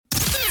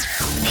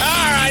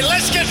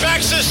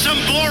access some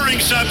boring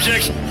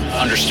subjects.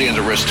 Understand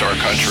the risk to our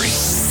country.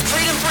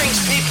 Freedom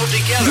brings people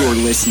together. You're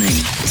listening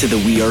to the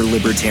We Are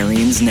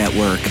Libertarians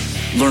Network.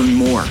 Learn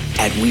more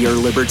at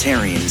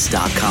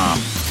wearelibertarians.com.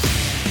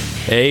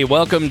 Hey,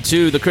 welcome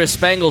to the Chris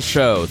Spangle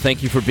Show.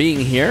 Thank you for being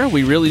here.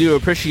 We really do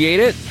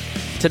appreciate it.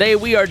 Today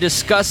we are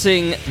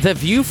discussing The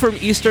View from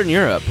Eastern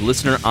Europe.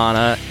 Listener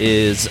Anna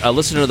is a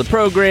listener of the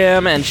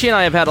program, and she and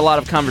I have had a lot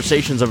of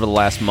conversations over the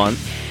last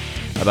month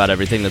about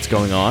everything that's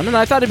going on, and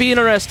I thought it'd be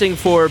interesting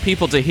for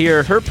people to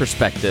hear her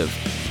perspective.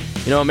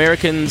 You know,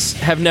 Americans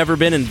have never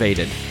been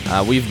invaded.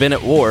 We've been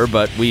at war,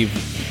 but we've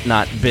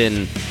not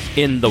been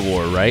in the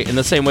war, right? In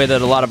the same way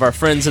that a lot of our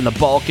friends in the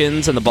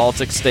Balkans and the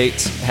Baltic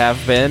states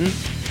have been,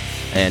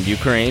 and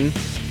Ukraine.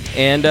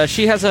 And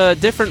she has a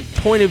different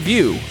point of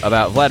view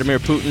about Vladimir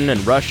Putin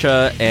and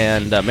Russia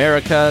and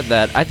America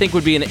that I think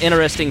would be an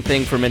interesting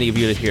thing for many of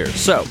you to hear.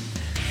 So,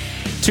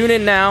 tune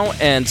in now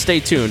and stay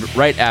tuned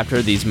right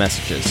after these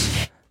messages.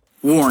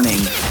 Warning.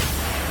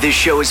 This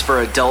show is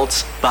for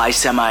adults by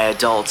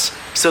semi-adults,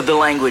 so the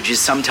language is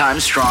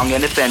sometimes strong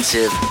and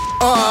offensive.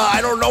 I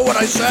don't know what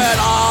I said.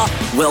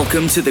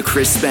 Welcome to the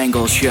Chris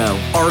Spangle Show.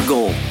 Our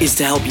goal is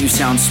to help you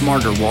sound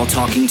smarter while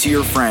talking to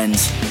your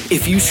friends.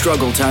 If you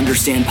struggle to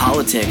understand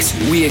politics,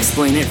 we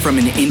explain it from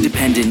an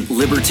independent,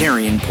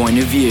 libertarian point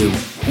of view.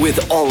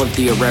 With all of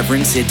the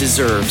irreverence it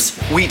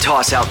deserves, we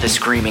toss out the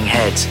screaming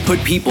heads,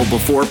 put people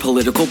before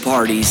political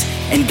parties,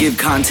 and give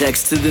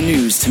context to the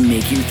news to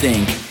make you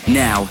think.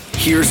 Now,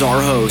 here's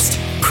our host,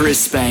 Chris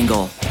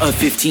Spangle, a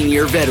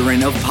 15-year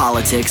veteran of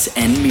politics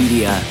and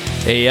media.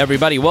 Hey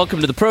everybody, welcome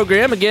to the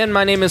program. Again,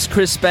 my name is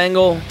Chris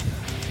Spangle.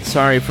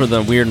 Sorry for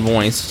the weird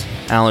voice.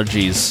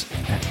 Allergies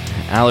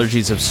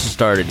have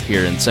started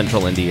here in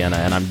central Indiana,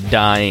 and I'm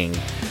dying.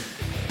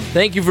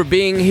 Thank you for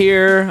being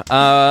here.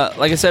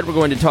 Like I said, we're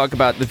going to talk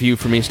about The View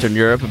from Eastern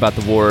Europe, about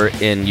the war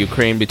in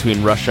Ukraine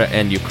between Russia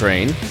and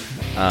Ukraine.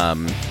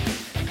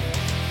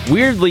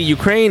 Weirdly,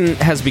 Ukraine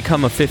has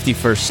become a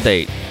 51st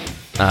state.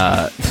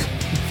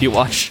 If you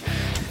watch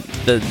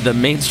the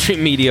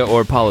mainstream media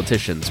or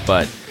politicians,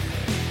 but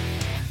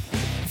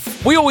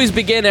we always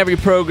begin every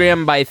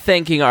program by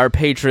thanking our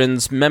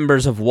patrons,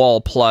 members of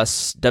Wall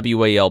Plus,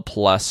 WAL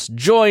Plus.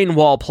 Join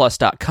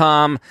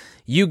wallplus.com.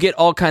 You get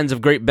all kinds of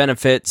great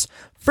benefits.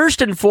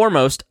 First and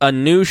foremost, a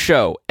new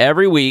show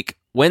every week,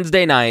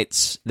 Wednesday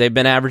nights. They've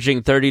been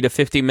averaging 30 to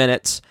 50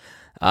 minutes.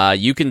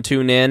 You can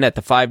tune in at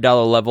the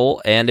 $5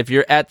 level, and if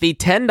you're at the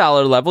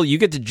 $10 level, you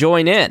get to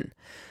join in.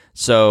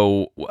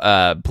 So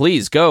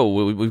please go.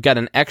 We've got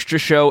an extra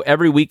show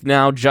every week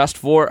now just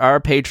for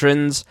our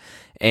patrons,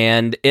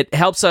 and it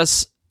helps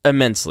us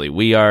immensely.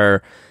 We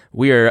are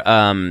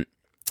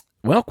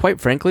well, quite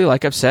frankly,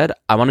 like I've said,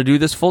 I want to do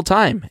this full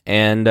time,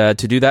 and to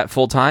do that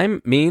full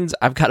time means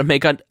I've got to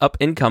make up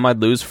income I'd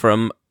lose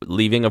from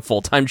leaving a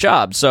full-time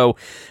job. So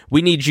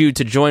we need you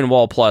to join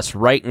Wall Plus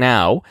right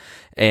now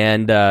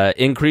and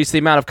increase the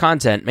amount of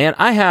content. Man,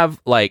 I have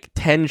like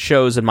 10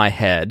 shows in my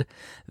head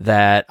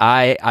that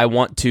I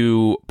want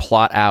to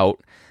plot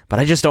out, but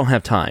I just don't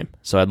have time.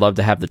 So I'd love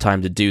to have the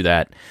time to do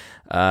that.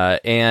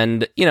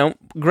 And, you know,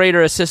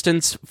 greater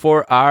assistance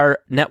for our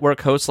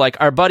network hosts like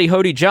our buddy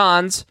Hody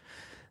Johns.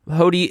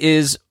 Hody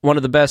is one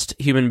of the best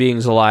human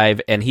beings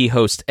alive, and he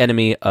hosts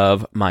Enemy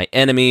of My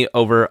Enemy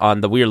over on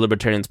the We Are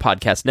Libertarians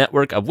podcast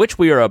network, of which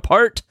we are a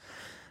part.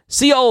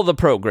 See all of the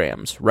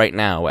programs right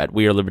now at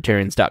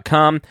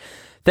wearelibertarians.com.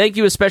 Thank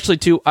you especially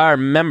to our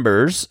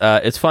members.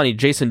 It's funny,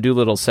 Jason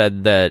Doolittle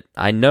said that,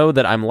 I know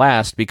that I'm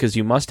last because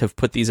you must have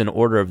put these in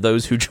order of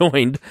those who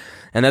joined,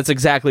 and that's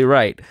exactly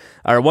right.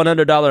 Our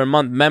 $100 a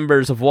month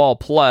members of Wall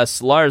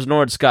Plus, Lars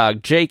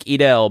Nordskog, Jake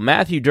Edel,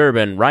 Matthew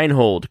Durbin,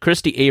 Reinhold,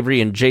 Christy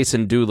Avery, and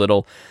Jason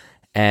Doolittle.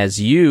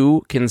 As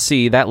you can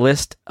see, that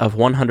list of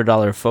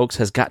 $100 folks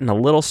has gotten a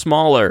little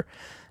smaller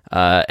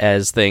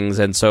as things,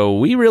 and so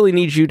we really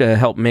need you to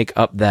help make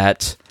up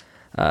that.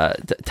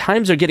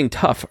 Times are getting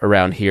tough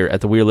around here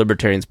at the We Are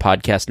Libertarians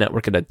podcast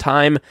network at a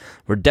time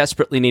we're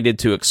desperately needed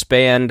to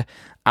expand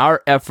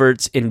our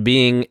efforts in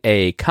being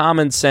a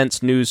common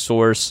sense news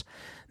source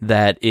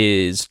that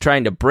is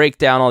trying to break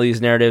down all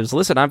these narratives.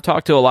 Listen, I've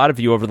talked to a lot of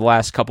you over the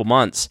last couple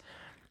months.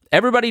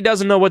 Everybody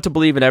doesn't know what to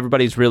believe, and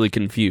everybody's really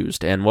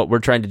confused, and what we're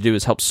trying to do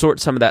is help sort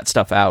some of that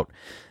stuff out.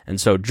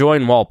 And so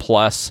join Wall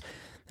Plus.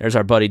 There's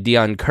our buddy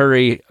Dion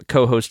Curry,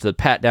 co-host of the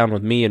Pat Down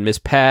with me and Miss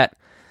Pat.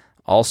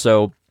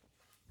 Also,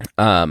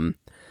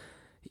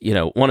 you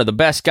know, one of the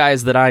best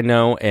guys that I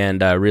know,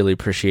 and I really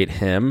appreciate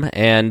him.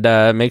 And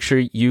make sure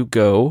you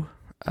go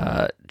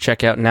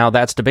check out Now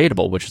That's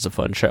Debatable, which is a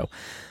fun show.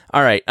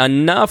 All right,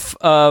 enough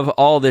of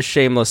all this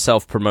shameless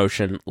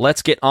self-promotion.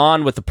 Let's get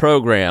on with the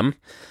program.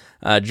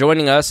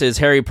 Joining us is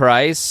Harry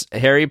Price.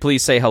 Harry,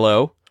 please say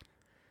hello.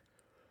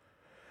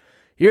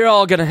 You're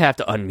all going to have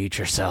to unmute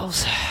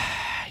yourselves.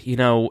 You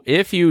know,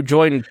 if you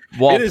join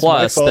Wall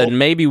Plus, then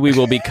maybe we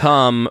will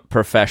become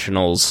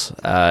professionals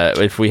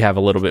if we have a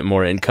little bit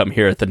more income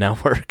here at the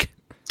network.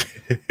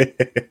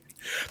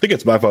 think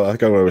it's my fault. I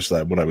think I was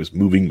when I was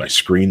moving my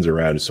screens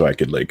around so I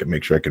could like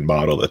make sure I can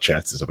model the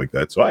chats and stuff like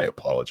that. So I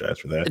apologize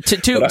for that.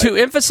 To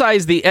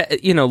emphasize the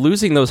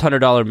losing those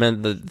 $100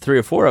 men, the 3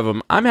 or 4 of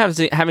them, I'm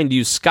having to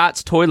use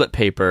Scott's toilet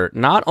paper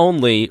not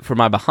only for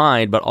my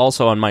behind but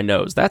also on my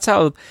nose. That's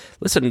how.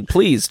 Listen,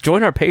 please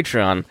join our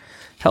Patreon.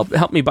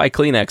 Help me buy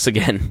Kleenex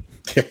again.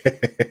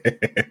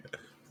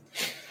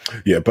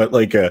 Yeah, but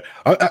like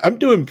I'm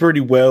doing pretty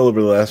well over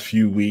the last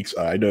few weeks.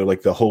 I know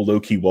like the whole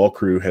Low-Key Wall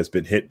crew has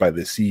been hit by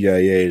the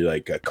CIA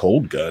like a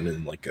cold gun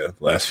in like the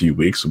last few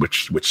weeks,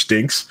 which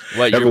stinks.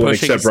 What, everyone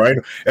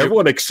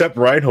except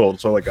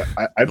Reinhold. So like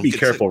I'd be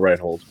careful,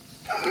 Reinhold.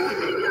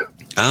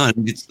 I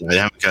didn't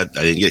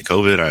get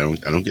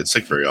COVID. I don't get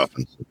sick very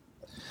often.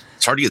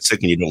 It's hard to get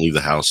sick when you don't leave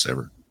the house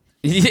ever.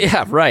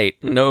 Yeah, right.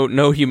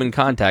 No human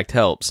contact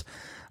helps.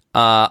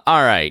 All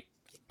right,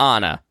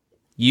 Anna.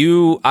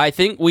 I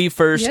think we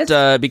first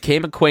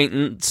became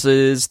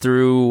acquaintances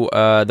through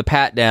the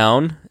Pat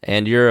Down,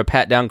 and you're a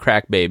Pat Down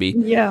crack baby.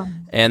 Yeah.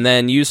 And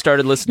then you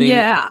started listening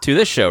to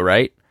this show,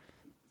 right?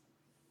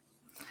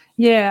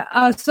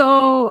 Yeah.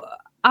 So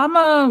I'm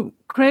a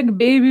crack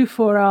baby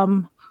for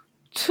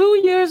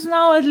 2 years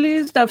now, at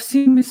least. I've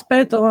seen Miss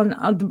Pat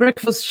on the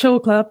Breakfast Show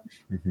Club.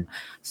 Mm-hmm.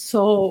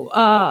 So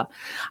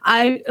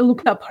I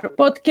looked up her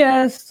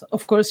podcast.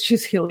 Of course,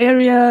 she's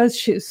hilarious.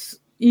 She's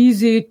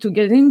easy to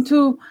get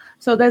into.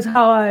 So that's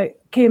how I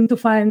came to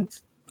find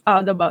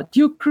out about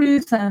you,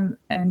 Chris, and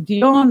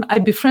Dion. I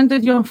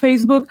befriended you on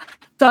Facebook.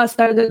 So I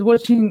started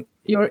watching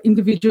your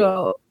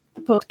individual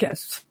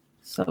podcasts.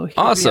 So here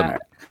awesome. We are.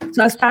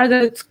 So I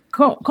started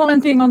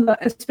commenting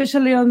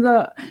especially on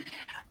the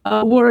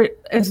war,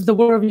 as the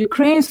war of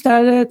Ukraine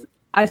started.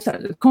 I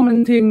started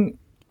commenting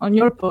on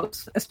your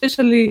posts,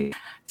 especially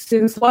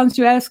since once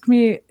you asked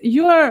me,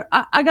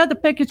 I got a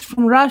package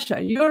from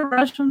Russia. You're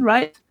Russian,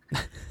 right?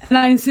 And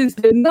I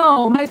insisted,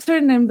 no, my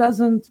surname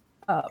doesn't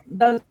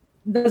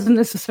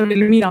necessarily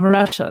mean I'm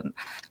Russian.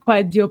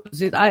 Quite the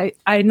opposite.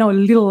 I know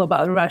little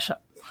about Russia.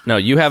 No,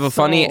 you have a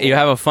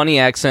funny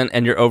accent,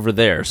 and you're over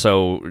there.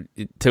 So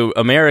to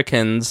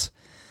Americans,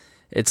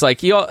 it's like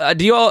do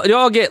you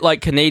all get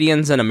like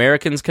Canadians and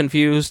Americans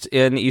confused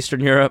in Eastern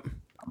Europe?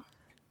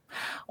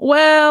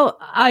 Well,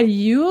 I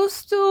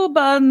used to,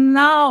 but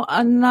now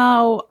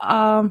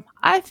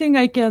I think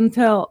I can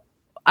tell.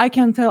 I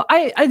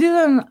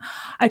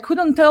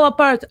couldn't tell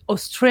apart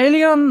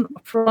Australian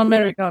from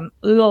American,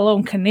 let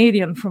alone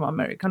Canadian from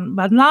American.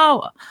 But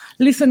now,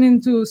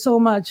 listening to so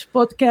much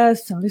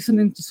podcasts and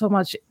listening to so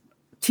much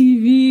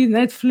TV,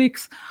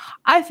 Netflix,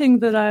 I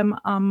think that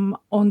I'm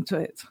onto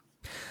it.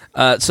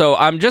 So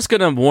I'm just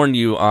going to warn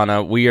you,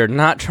 Anna, we are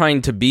not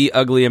trying to be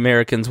ugly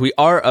Americans. We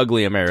are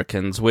ugly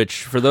Americans,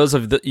 which for those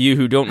of you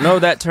who don't know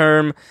that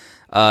term,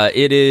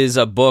 it is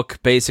a book,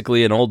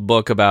 basically an old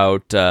book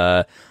about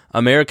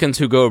Americans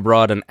who go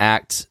abroad and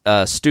act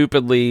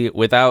stupidly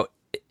without,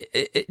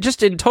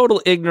 just in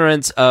total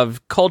ignorance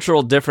of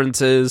cultural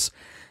differences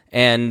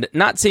and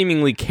not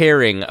seemingly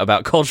caring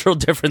about cultural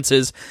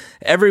differences.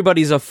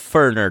 Everybody's a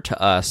foreigner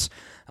to us.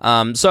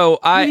 So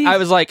I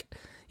was like,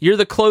 you're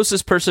the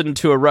closest person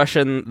to a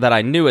Russian that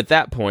I knew at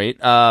that point.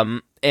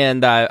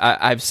 And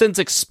I've since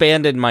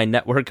expanded my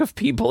network of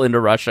people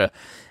into Russia.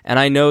 And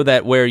I know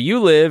that where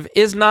you live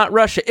is not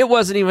Russia. It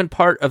wasn't even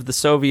part of the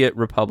Soviet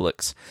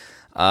republics.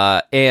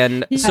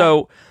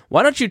 So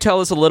why don't you tell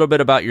us a little bit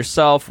about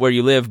yourself, where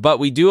you live? But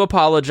we do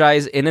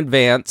apologize in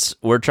advance.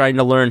 We're trying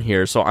to learn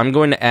here. So I'm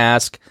going to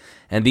ask,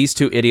 and these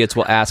two idiots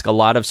will ask a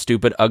lot of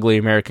stupid, ugly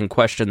American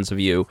questions of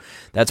you.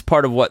 That's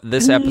part of what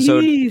this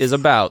episode is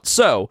about.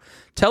 So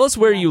tell us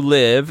where you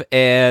live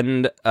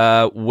and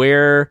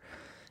where,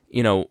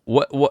 and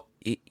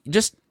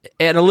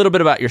a little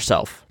bit about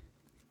yourself.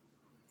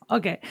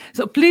 Okay,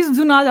 so please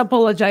do not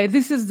apologize.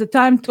 This is the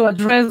time to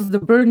address the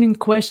burning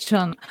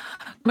questions,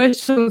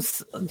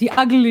 the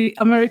ugly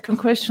American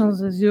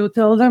questions, as you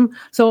tell them.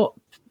 So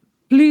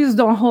please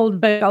don't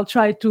hold back. I'll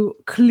try to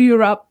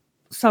clear up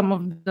some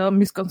of the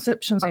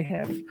misconceptions I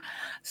have.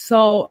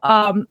 So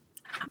I'm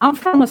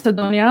from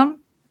Macedonia,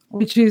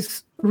 which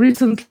is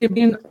recently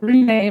been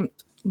renamed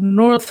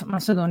North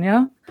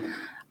Macedonia.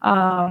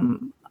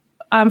 I'm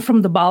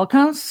from the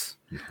Balkans,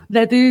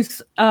 that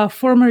is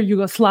former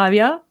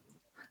Yugoslavia.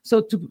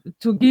 So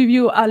to give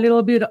you a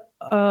little bit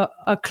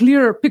a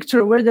clearer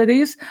picture where that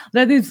is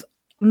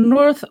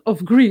north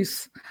of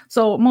Greece.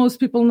 So most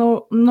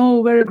people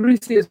know where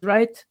Greece is,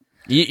 right?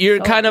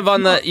 You're kind of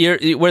on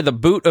where the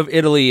boot of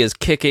Italy is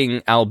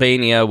kicking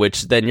Albania,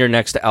 which then you're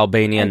next to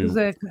Albanian,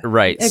 exactly.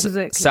 Right?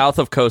 Exactly. South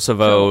of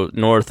Kosovo,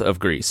 north of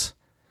Greece.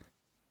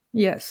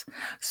 Yes.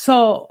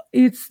 So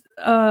it's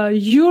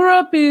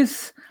Europe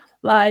is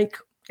like,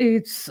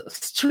 it's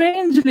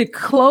strangely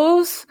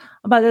close,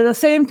 but at the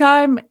same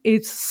time,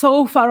 it's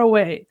so far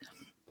away.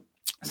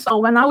 So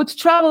when I would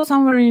travel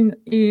somewhere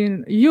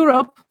in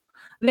Europe,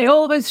 they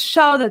always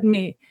shout at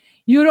me,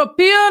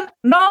 "European,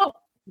 no,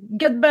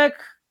 get back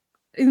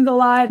in the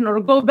line or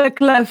go back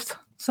left."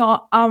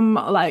 So I'm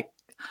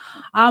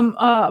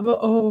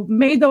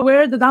made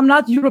aware that I'm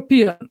not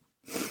European.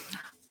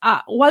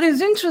 what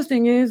is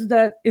interesting is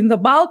that in the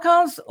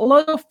Balkans, a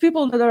lot of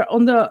people that are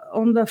on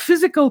the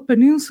physical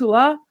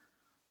peninsula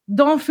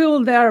don't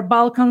feel they are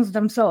Balkans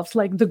themselves,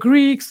 like the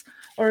Greeks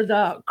or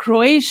the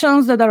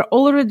Croatians that are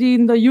already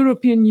in the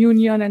European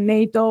Union and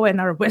NATO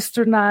and are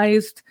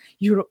westernized,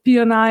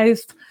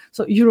 Europeanized.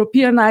 So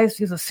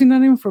Europeanized is a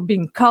synonym for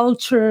being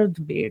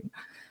cultured, being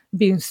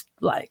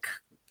like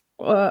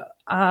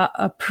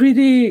a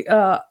pretty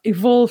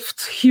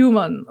evolved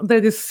human.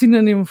 That is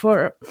synonym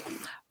for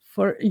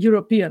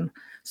European.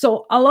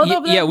 So a lot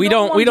of them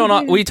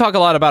we talk a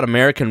lot about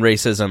American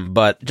racism,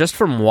 but just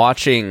from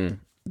watching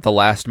the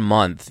last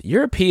month,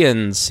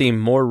 Europeans seem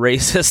more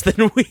racist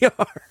than we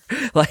are.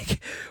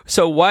 Like,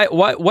 so why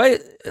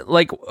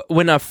like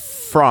when a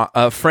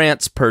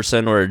France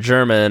person or a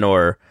German,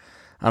 or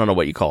I don't know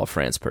what you call a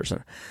France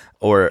person,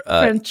 or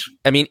French.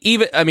 I mean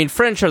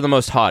French are the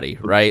most haughty,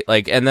 right?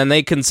 Like, and then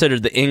they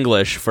considered the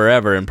English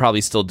forever and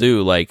probably still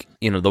do, like,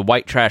 you know, the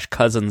white trash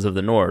cousins of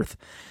the North.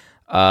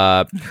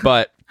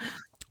 But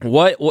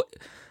what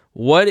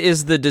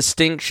is the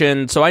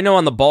distinction? So I know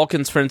on the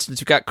Balkans, for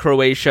instance, you've got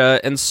Croatia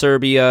and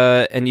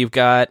Serbia, and you've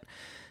got,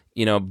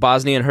 you know,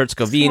 Bosnia and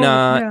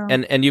Herzegovina,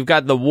 and you've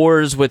got the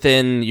wars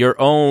within your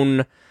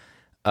own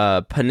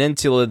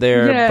peninsula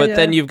there. But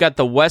then you've got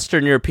the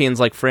Western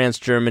Europeans like France,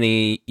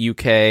 Germany,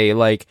 UK.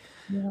 Like,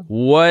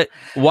 why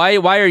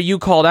are you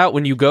called out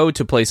when you go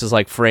to places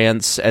like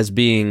France as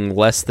being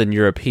less than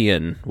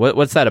European?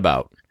 What's that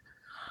about?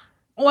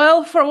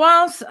 Well, for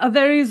once,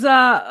 there is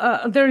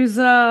a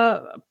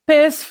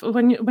pass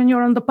when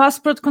you're on the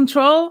passport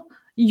control.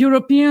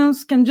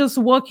 Europeans can just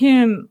walk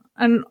in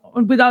and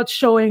without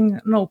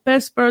showing no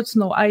passports,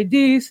 no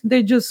IDs.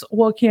 They just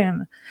walk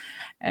in,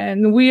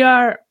 and we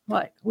are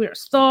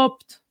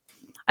stopped.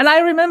 And I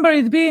remember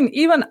it being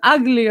even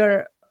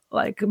uglier,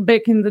 like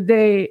back in the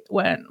day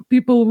when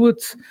people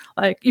would,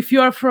 like, if you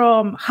are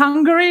from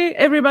Hungary,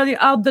 everybody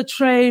out the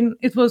train.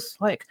 It was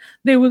like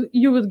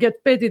you would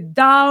get patted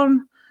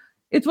down.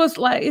 It was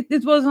like,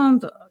 it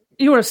wasn't,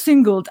 you were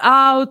singled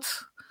out.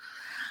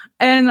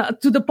 And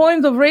to the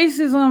point of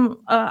racism,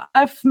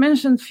 I've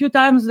mentioned a few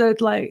times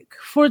that, like,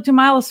 40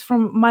 miles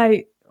from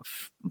my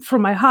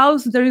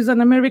house, there is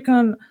an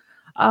American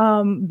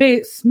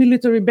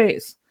military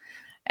base.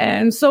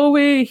 And so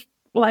we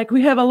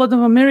have a lot of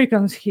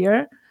Americans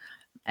here.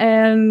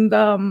 And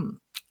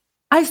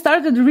I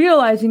started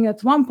realizing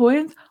at one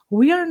point,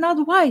 we are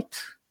not white.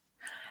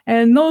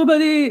 And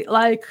nobody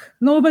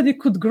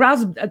could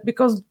grasp that,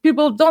 because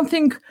people don't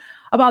think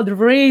about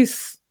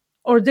race,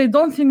 or they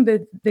don't think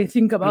that they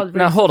think about race.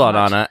 Now, hold on,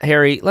 Anna.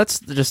 Harry, let's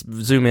just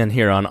zoom in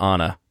here on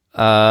Anna.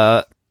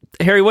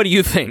 Harry, what do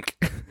you think?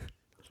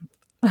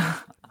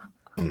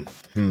 I'm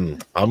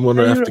going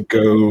to have to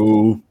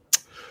go...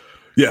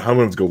 Yeah, I'm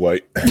going to go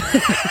white.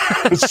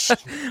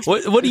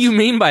 What do you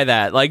mean by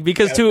that? Like,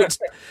 because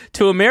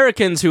to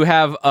Americans who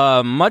have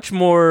much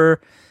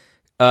more...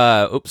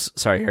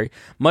 Harry.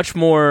 Much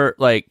more,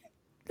 like,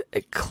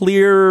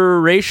 clear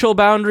racial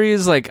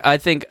boundaries. Like, I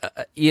think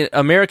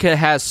America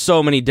has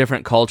so many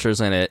different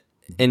cultures in it.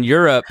 In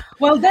Europe,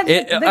 well,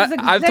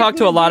 I've talked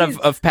to a lot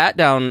of pat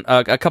down,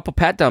 a couple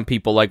pat down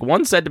people. Like,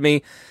 one said to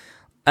me,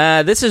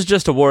 "This is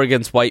just a war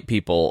against white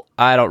people.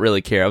 I don't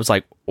really care." I was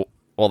like,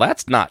 "Well,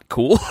 that's not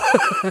cool."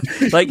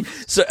 Like,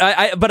 so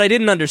but I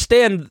didn't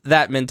understand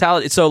that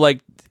mentality. So, like,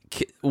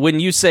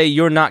 when you say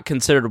you're not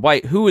considered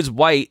white, who is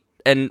white?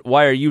 And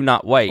why are you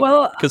not white?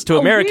 Well, because to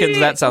Americans,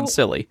 that sounds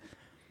silly.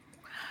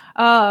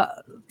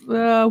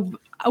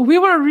 We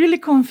were really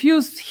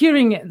confused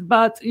hearing it,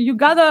 but you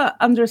gotta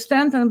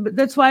understand, and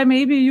that's why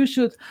maybe you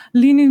should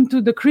lean into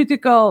the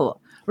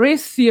critical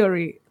race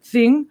theory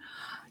thing.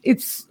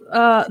 It's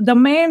the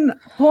main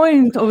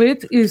point of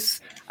it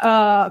is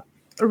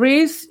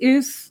race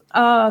is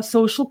a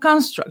social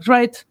construct,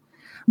 right?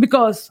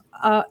 Because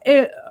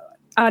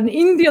an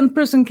Indian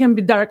person can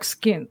be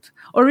dark-skinned,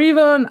 or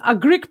even a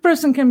Greek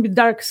person can be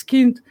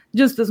dark-skinned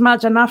just as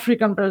much an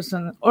African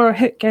person, or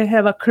can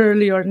have a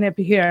curly or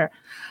nappy hair.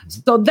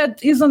 So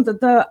that isn't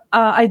the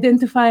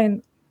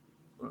identifying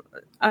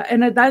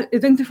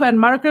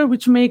marker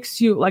which makes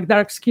you, like,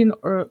 dark skin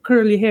or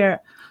curly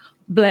hair,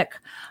 black.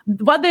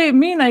 What they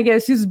mean, I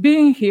guess, is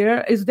being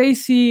here is they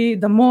see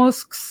the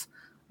mosques,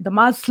 the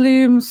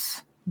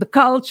Muslims, the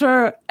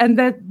culture, and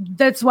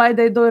that's why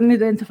they don't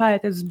identify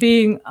it as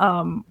being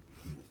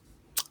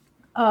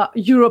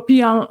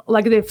European,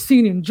 like they've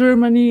seen in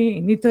Germany,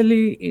 in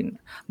Italy.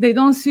 They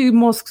don't see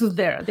mosques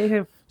there. They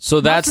have.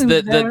 So that's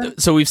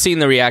so we've seen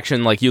the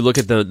reaction. Like, you look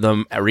at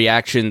the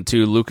reaction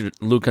to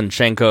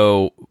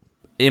Lukashenko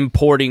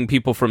importing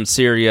people from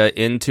Syria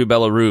into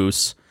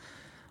Belarus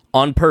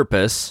on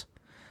purpose,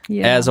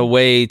 as a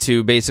way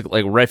to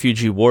basically, like,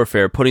 refugee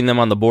warfare, putting them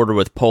on the border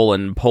with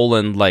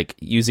Poland, like,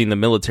 using the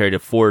military to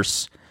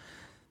force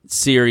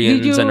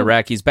Syrians and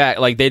Iraqis back.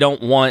 Like, they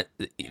don't want,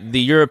 the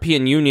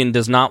European Union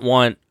does not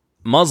want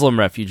Muslim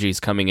refugees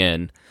coming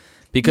in.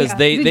 because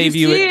they Did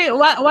view you it. see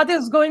what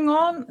is going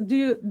on?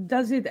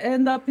 Does it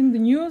end up in the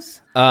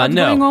news? What's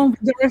No. going on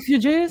with the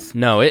refugees?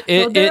 No,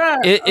 There are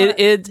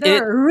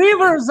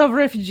rivers of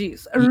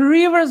refugees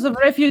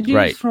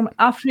Right. from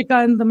Africa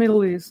and the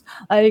Middle East.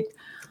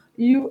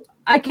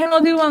 I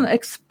cannot even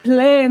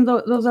explain.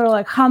 Those are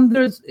like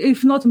hundreds,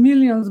 if not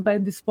millions, by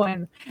this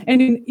point.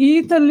 And in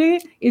Italy,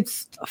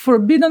 it's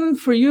forbidden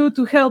for you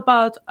to help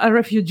out a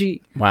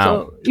refugee. Wow.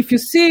 So if you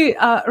see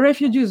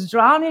refugees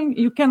drowning,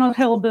 you cannot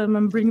help them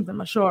and bring them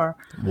ashore.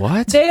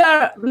 What? They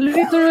are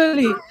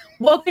literally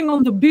walking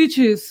on the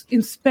beaches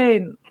in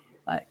Spain.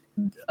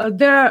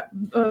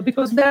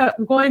 Because they're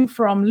going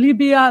from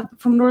Libya,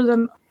 from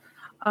northern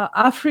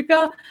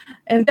Africa,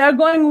 and they're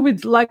going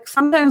with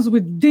sometimes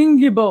with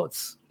dinghy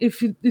boats.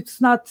 If it's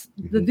not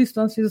the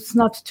distance is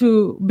not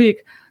too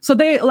big, so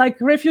they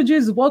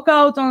refugees walk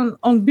out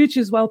on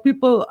beaches while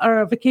people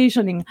are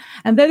vacationing,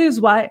 and that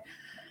is why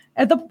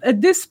at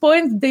this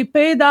point they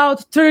paid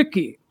out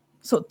Turkey.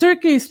 So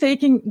Turkey is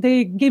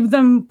they give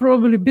them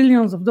probably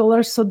billions of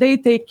dollars, so they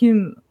take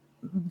in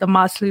the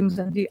Muslims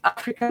and the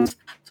Africans,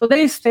 so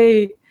they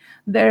stay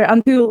there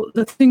until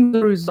the things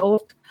are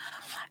resolved.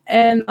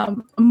 And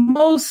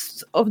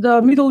most of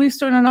the Middle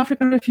Eastern and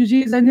African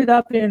refugees ended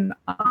up in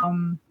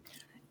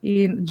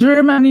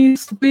Germany,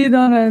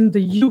 Sweden, and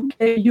the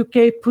UK.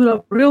 UK put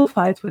up a real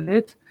fight with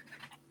it.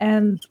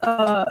 And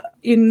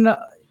in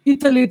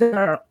Italy, there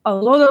are a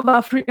lot of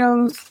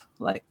Africans.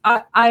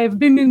 I've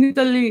been in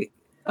Italy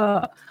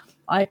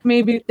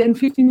maybe 10,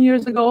 15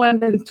 years ago,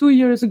 and then 2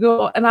 years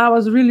ago, and I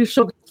was really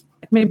shocked.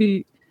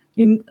 Maybe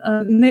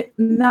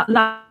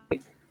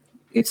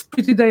it's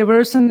pretty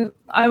diverse, and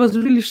I was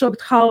really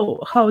shocked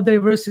how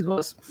diverse it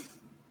was.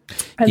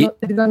 I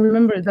didn't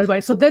remember it that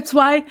way. So that's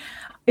why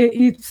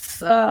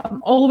it's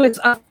always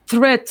a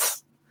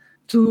threat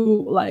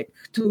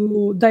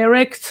to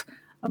direct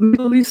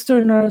Middle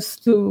Easterners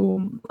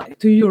to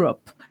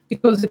Europe,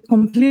 because it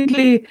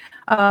completely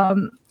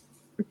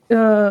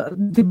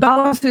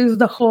debalances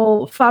the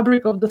whole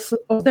fabric of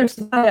their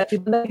society.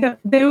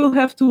 They will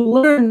have to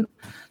learn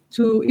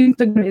to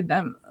integrate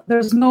them.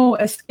 There's no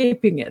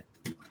escaping it.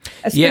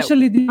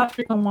 Especially the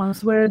African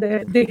ones, where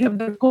they have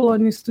their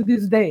colonies to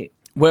this day.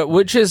 Well,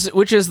 which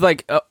is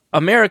like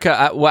America.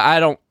 I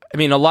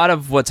mean, a lot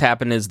of what's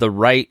happened is the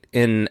right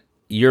in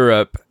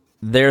Europe,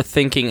 their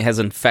thinking has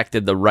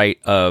infected the right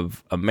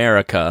of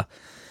America,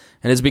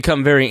 and has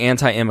become very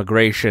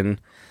anti-immigration.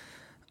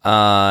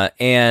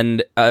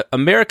 And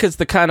America's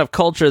the kind of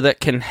culture that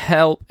can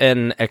help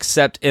and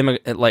accept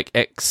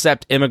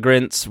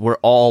immigrants. We're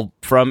all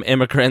from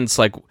immigrants.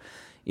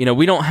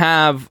 We don't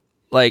have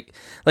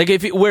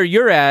where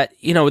you're at,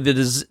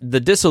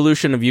 the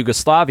dissolution of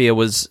Yugoslavia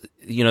was,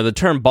 the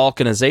term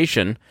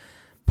Balkanization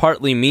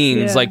partly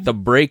means the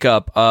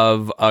breakup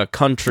of a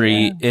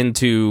country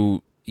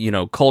into,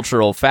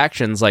 cultural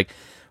factions.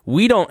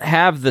 We don't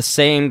have the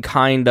same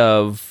kind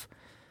of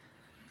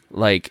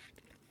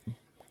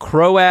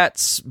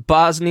Croats,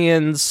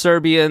 Bosnians,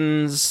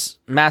 Serbians,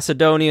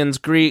 Macedonians,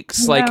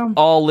 Greeks,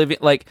 all living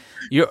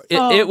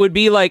it would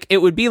be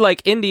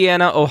like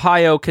Indiana,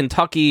 Ohio,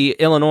 Kentucky,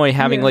 Illinois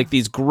having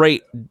these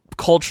great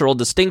cultural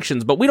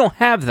distinctions, but we don't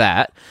have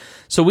that,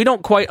 so we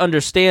don't quite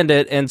understand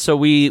it, and so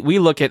we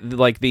look at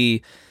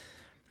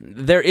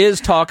there is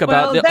talk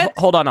about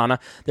hold on, Anna.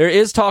 There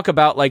is talk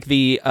about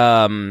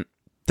the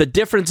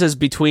differences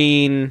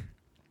between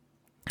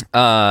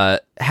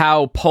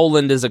how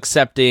Poland is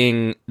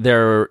accepting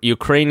their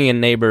Ukrainian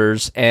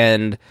neighbors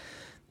and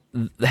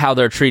how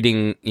they're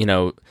treating,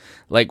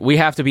 we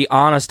have to be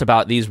honest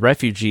about these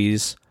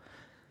refugees.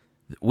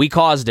 We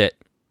caused it,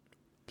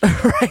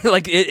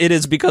 right? It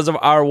is because of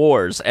our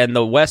wars and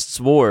the West's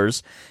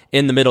wars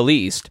in the Middle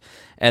East.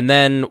 And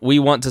then we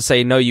want to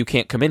say, no, you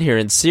can't come in here.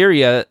 In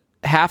Syria,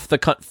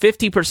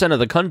 50% of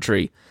the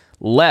country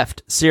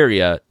left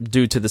Syria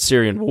due to the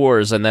Syrian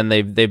wars, and then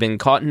they've been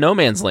caught in no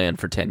man's land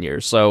for 10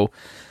 years. So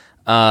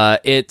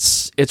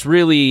it's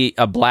really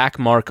a black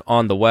mark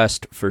on the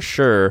West for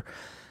sure.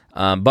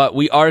 But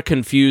we are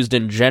confused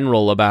in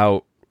general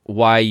about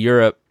why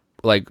Europe,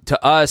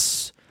 to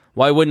us,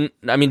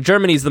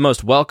 Germany's the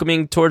most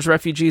welcoming towards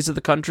refugees of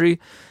the country,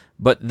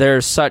 but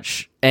there's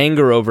such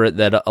anger over it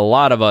that a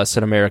lot of us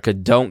in America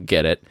don't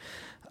get it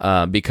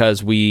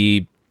because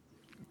we,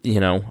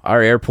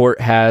 our airport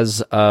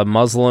has a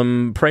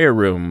Muslim prayer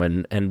room,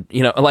 and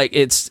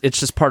it's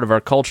just part of our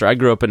culture. I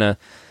grew up in a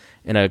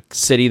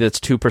city that's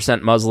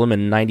 2% Muslim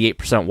and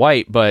 98%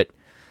 white, but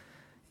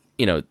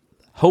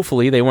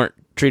hopefully they weren't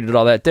treated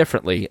all that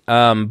differently.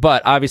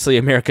 But obviously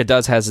America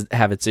does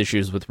have its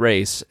issues with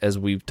race, as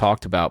we've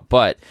talked about.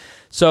 But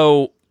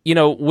so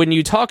when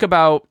you talk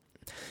about,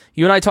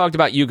 you and I talked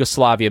about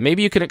Yugoslavia,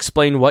 maybe you can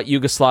explain what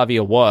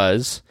Yugoslavia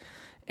was,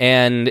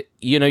 and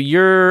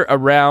you're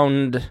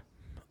around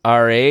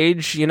our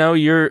age,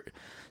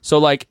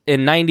 so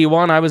in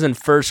 91, I was in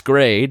first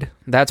grade.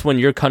 That's when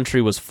your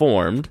country was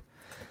formed.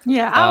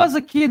 Yeah, I was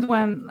a kid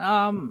when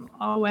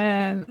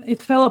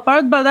it fell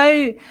apart, but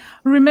I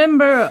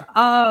remember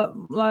a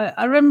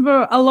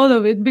lot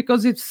of it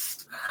because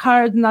it's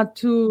hard not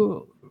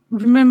to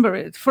remember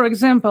it. For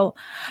example,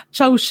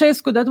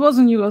 Ceausescu, that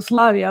wasn't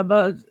Yugoslavia,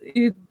 but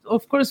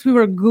of course we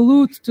were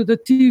glued to the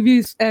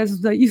TVs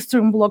as the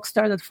Eastern Bloc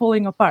started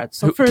falling apart.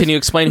 So first, can you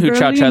explain who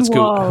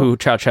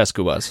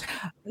Ceausescu was?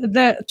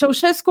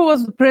 Ceausescu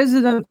was the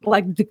president,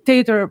 like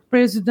dictator,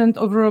 president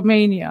of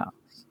Romania.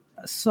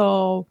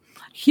 So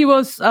he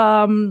was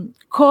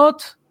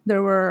caught.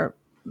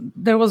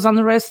 There was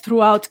unrest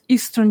throughout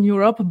Eastern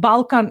Europe.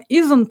 Balkan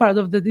isn't part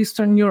of the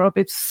Eastern Europe;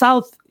 it's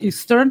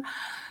southeastern.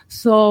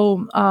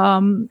 So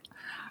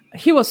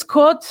he was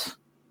caught.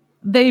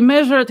 They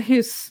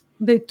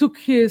took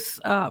his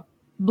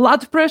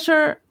blood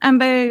pressure and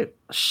they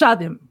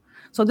shot him.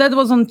 So that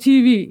was on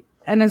TV.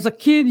 And as a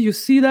kid, you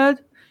see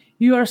that,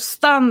 you are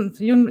stunned.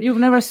 You've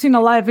never seen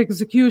a live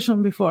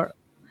execution before.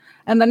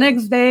 And the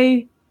next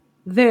day,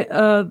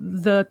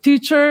 the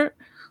teacher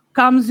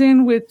comes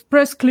in with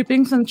press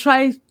clippings and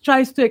tries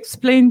to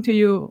explain to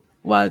you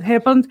what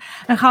happened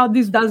and how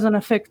this doesn't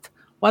affect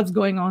what's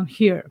going on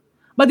here.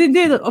 But it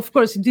did, of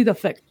course,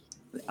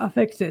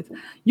 affect it.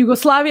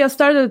 Yugoslavia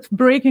started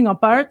breaking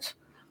apart.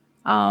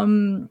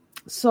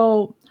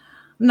 So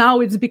now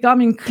it's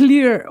becoming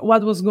clear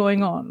what was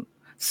going on.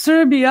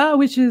 Serbia,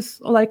 which is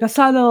like a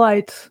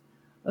satellite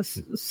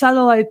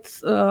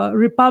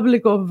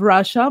republic of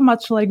Russia,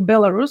 much like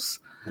Belarus,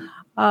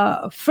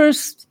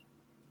 first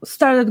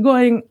started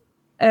going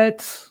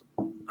at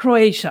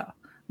Croatia.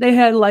 They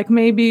had like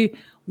maybe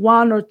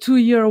 1 or 2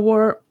 year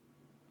war.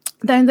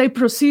 Then they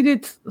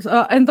proceeded,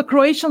 and the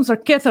Croatians are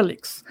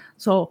Catholics.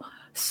 So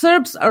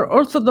Serbs are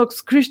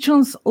Orthodox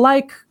Christians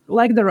like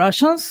the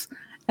Russians,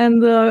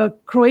 and the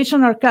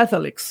Croatians are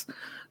Catholics.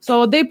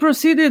 So they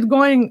proceeded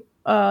going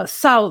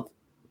south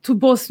to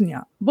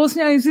Bosnia.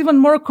 Bosnia is even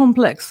more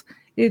complex.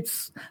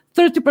 It's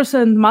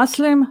 30%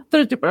 Muslim,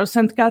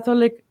 30%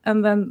 Catholic,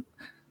 and then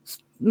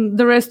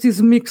the rest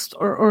is mixed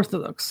or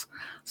Orthodox.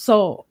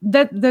 So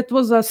that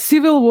was a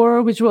civil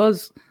war, which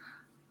was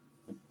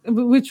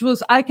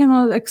I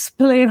cannot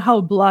explain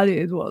how bloody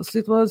it was.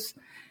 It was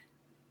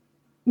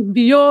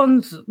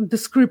beyond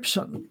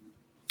description.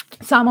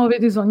 Some of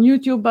it is on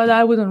YouTube, but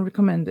I wouldn't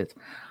recommend it.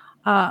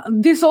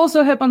 This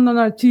also happened on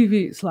our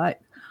TVs. Like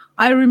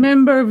I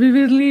remember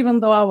vividly, even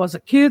though I was a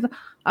kid,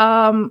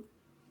 the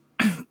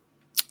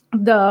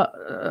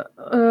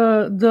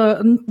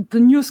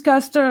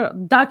newscaster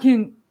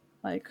ducking,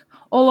 like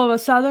all of a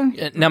sudden.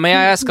 Now, may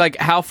I ask, like,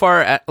 how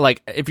far,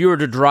 like, if you were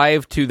to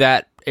drive to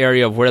that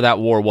area of where that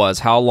war was,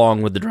 how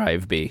long would the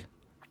drive be?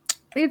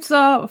 It's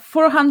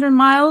 400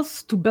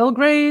 miles to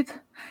Belgrade.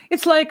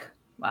 It's like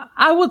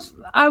I would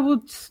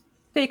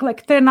take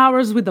like 10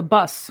 hours with the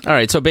bus. All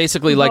right, so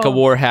basically like a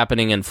war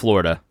happening in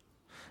Florida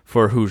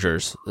for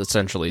Hoosiers,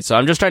 essentially. So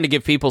I'm just trying to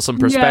give people some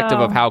perspective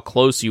of how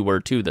close you were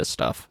to this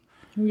stuff.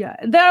 Yeah,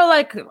 they're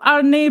like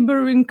our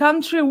neighboring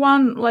country.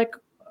 One like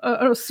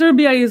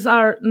Serbia is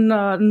our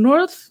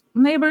north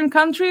neighboring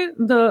country.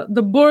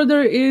 The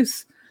border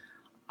is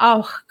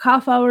a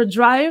half-hour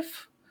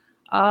drive.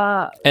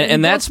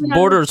 And that's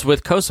borders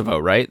with Kosovo,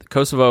 right?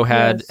 Kosovo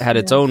had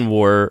its own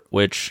war,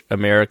 which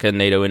America and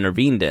NATO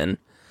intervened in.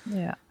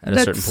 Yeah,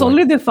 that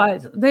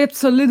solidified. They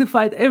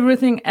solidified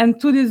everything, and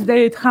to this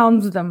day it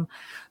haunts them.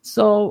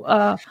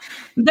 So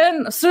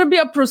then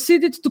Serbia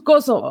proceeded to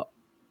Kosovo,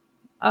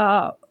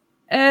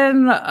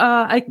 and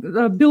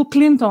Bill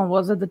Clinton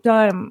was at the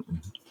time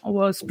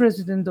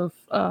president of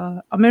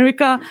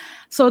America.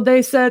 So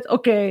they said,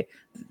 okay,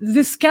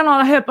 this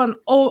cannot happen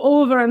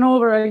over and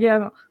over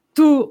again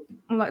to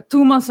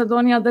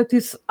Macedonia. That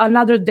is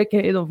another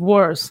decade of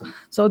wars.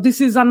 So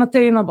this is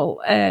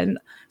unattainable. And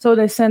so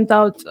they sent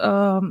out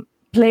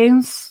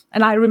planes.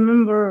 And I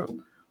remember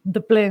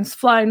the planes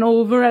flying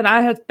over and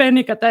I had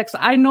panic attacks.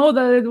 I know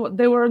that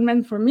they weren't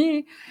meant for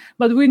me,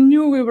 but we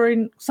knew we were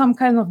in some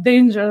kind of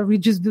danger. We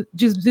just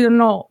didn't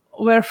know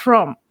where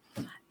from.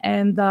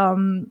 And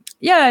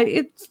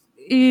it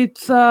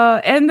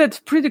ended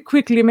pretty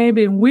quickly,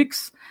 maybe in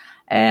weeks.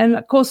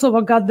 And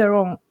Kosovo got their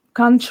own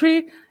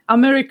country.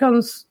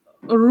 Americans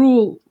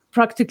rule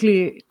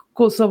practically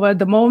Kosovo at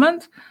the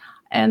moment.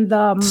 And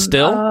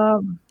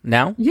still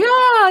now?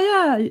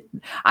 Yeah.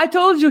 I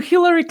told you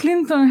Hillary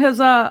Clinton has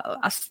a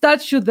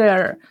statue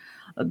there.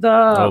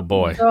 Oh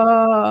boy.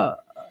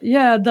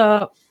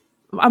 The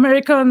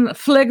American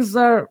flags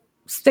are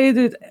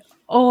stated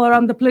all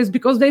around the place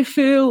because they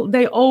feel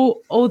they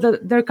owe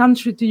their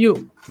country to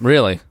you.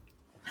 Really?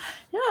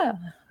 Yeah.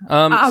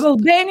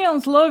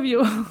 Albanians love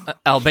you.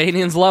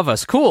 Albanians love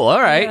us. Cool.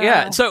 All right.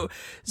 Yeah. So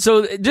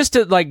just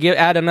to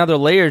add another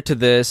layer to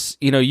this,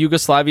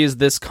 Yugoslavia is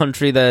this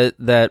country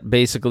that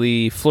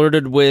basically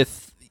flirted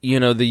with,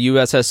 the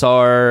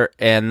USSR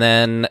and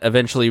then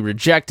eventually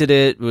rejected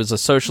it. It was a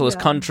socialist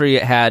country.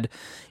 It had,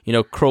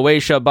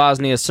 Croatia,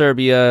 Bosnia,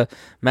 Serbia,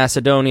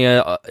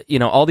 Macedonia,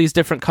 all these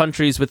different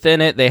countries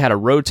within it. They had a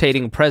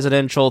rotating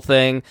presidential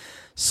thing.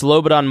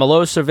 Slobodan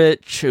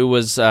Milosevic, who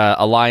was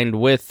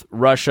aligned with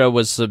Russia,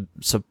 was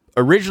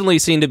originally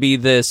seen to be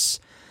this,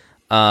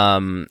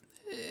 and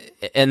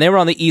they were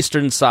on the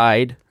eastern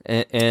side,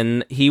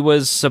 and he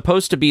was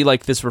supposed to be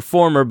like this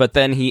reformer, but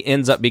then he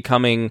ends up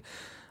becoming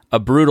a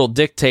brutal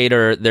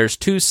dictator. There's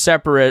two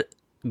separate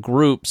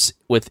groups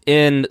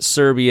within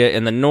Serbia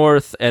in the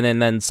north and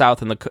then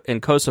south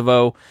in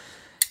Kosovo,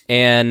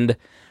 and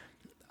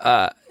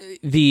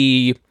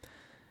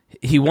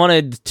he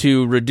wanted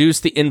to reduce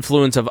the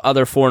influence of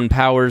other foreign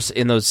powers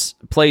in those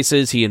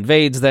places. He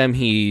invades them.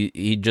 He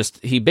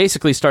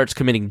basically starts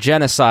committing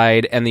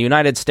genocide, and the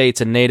United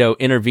States and NATO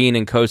intervene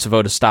in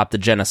Kosovo to stop the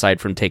genocide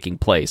from taking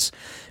place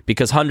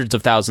because hundreds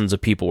of thousands of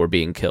people were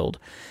being killed.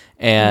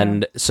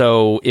 And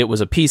so it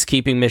was a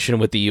peacekeeping mission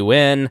with the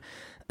UN.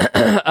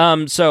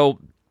 So,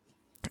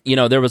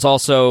 there was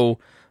also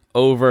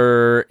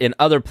over in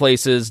other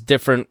places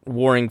different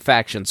warring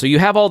factions. So you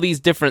have all these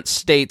different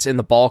states in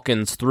the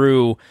Balkans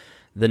through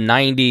the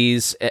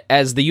 90s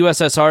as the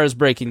USSR is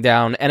breaking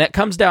down, and it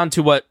comes down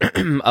to what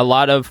a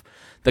lot of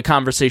the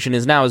conversation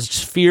is now is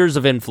spheres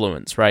of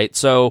influence, right?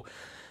 So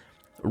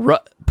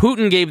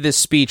Putin gave this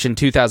speech in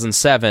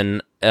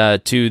 2007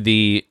 to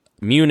the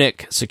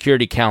Munich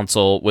Security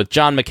Council with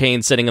John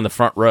McCain sitting in the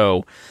front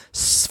row,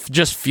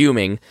 just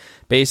fuming,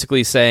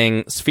 basically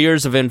saying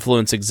spheres of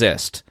influence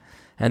exist.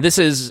 And this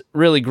is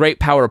really great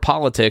power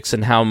politics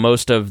and how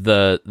most of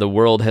the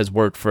world has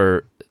worked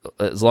for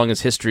as long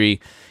as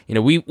history.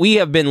 We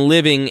have been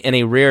living in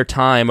a rare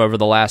time over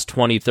the last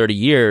 20, 30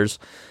 years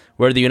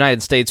where the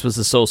United States was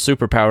the sole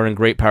superpower and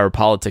great power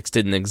politics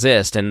didn't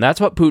exist. And that's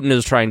what Putin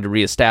is trying to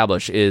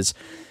reestablish is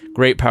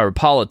great power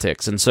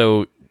politics. And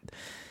so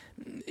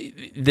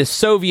the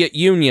Soviet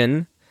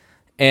Union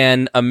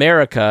and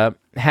America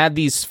had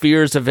these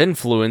spheres of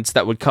influence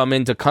that would come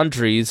into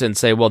countries and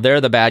say, well,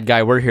 they're the bad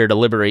guy. We're here to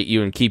liberate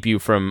you and keep you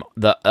from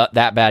that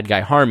bad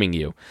guy harming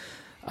you.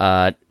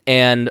 For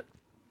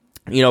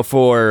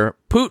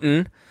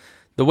Putin,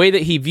 the way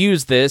that he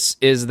views this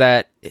is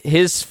that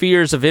his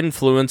spheres of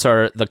influence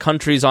are the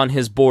countries on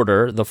his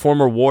border, the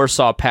former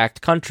Warsaw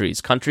Pact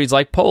countries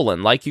like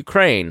Poland, like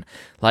Ukraine,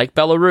 like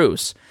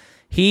Belarus.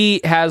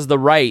 He has the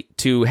right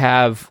to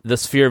have the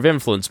sphere of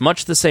influence,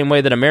 much the same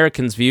way that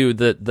Americans view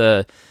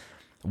the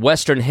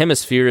Western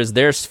Hemisphere as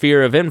their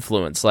sphere of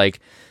influence. Like,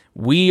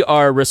 we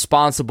are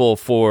responsible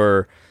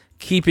for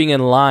keeping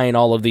in line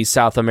all of these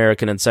South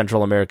American and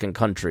Central American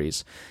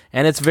countries.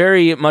 And it's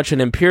very much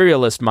an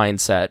imperialist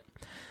mindset.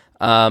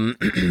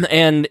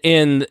 And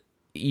in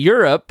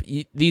Europe,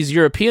 these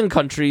European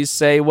countries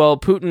say, well,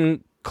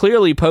 Putin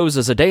clearly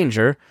poses a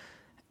danger,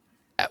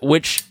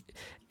 which,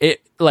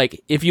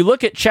 if you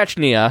look at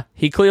Chechnya,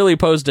 he clearly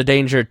posed a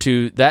danger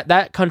to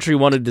that country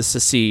wanted to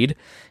secede.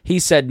 He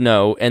said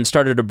no and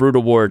started a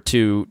brutal war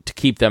to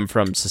keep them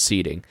from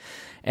seceding.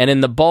 And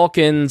in the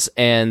Balkans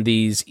and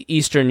these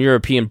Eastern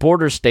European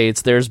border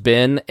states, there's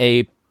been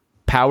a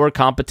power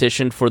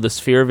competition for the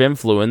sphere of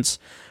influence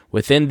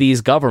within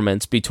these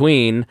governments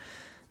between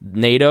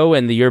NATO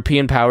and the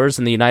European powers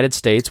and the United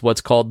States, what's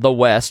called the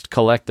West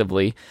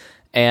collectively,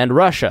 and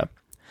Russia.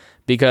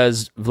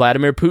 Because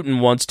Vladimir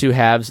Putin wants to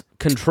have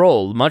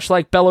control, much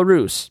like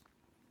Belarus.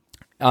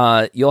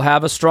 You'll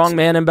have a strong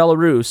man in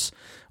Belarus,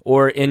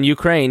 or in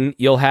Ukraine,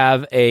 you'll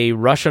have a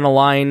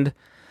Russian-aligned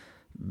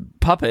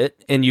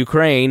puppet in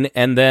Ukraine,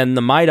 and then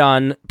the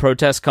Maidan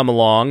protests come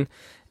along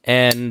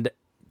and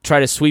try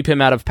to sweep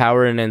him out of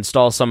power and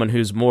install someone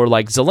who's more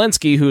like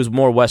Zelensky, who's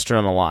more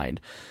Western-aligned.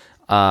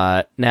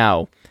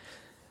 Now,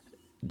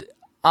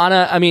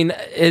 Anna,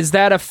 is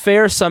that a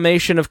fair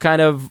summation of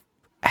kind of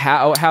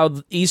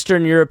how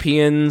Eastern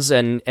Europeans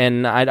and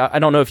I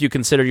don't know if you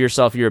consider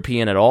yourself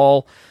European at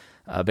all,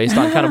 based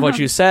on kind of what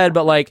you said,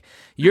 but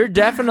you're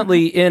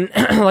definitely in,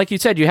 like you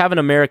said, you have an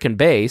American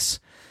base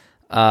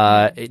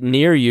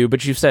near you,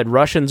 but you said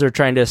Russians are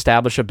trying to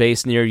establish a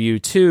base near you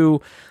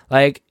too.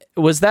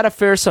 Was that a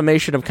fair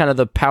summation of kind of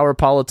the power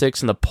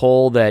politics and the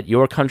pull that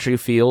your country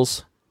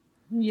feels?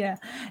 Yeah,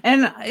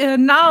 and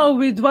now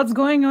with what's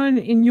going on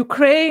in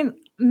Ukraine,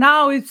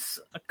 now it's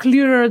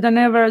clearer than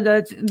ever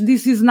that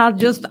this is not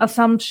just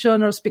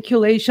assumption or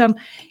speculation.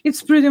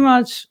 It's pretty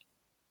much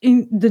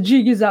the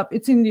jig is up.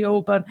 It's in the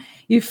open.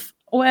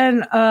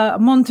 When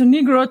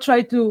Montenegro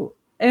tried to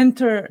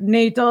enter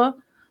NATO,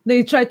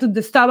 they tried to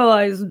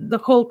destabilize the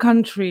whole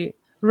country,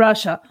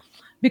 Russia,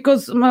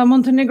 because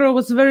Montenegro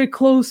was very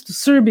close to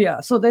Serbia.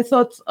 So they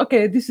thought,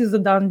 okay, this is a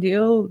done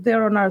deal.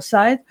 They're on our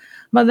side.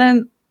 But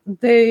then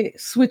they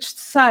switched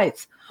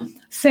sides.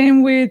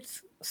 Same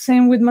with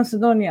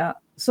Macedonia.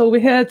 So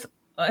we had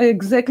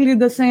exactly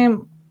the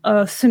same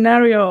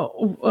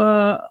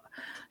scenario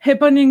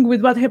happening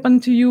with what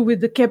happened to you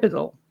with the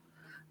capital.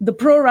 The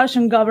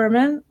pro-Russian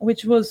government,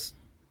 which was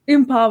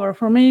in power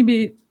for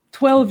maybe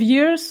 12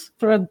 years,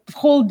 for a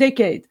whole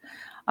decade.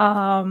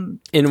 In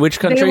which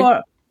country? They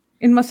were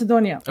in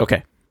Macedonia.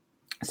 Okay.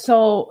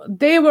 So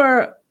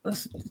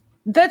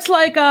that's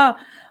like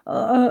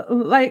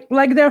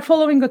they're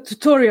following a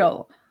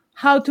tutorial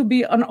how to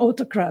be an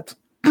autocrat,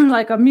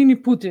 like a mini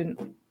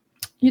Putin.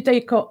 You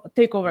take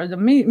over the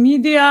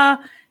media.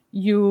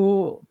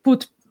 You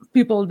put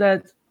people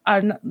that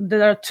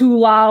are too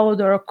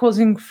loud or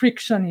causing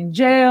friction in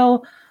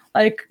jail.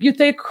 You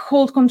take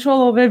hold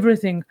control of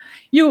everything.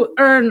 You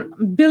earn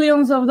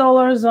billions of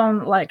dollars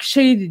on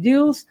shady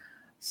deals.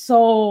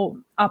 So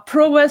a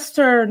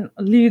pro-Western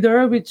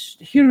leader, which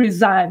he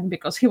resigned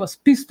because he was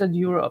pissed at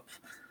Europe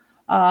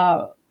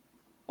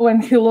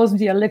when he lost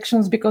the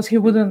elections because he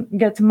wouldn't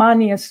get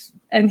money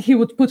and he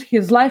would put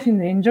his life in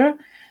danger.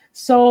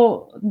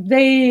 So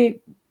he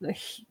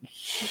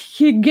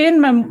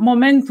gained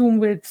momentum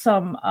with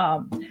some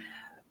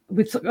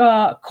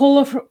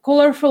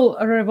colorful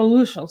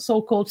revolution,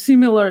 so-called,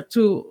 similar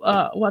to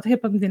what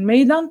happened in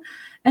Maidan,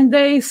 and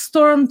they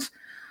stormed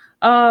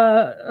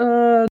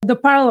the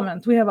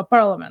parliament. We have a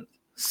parliament.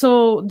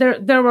 So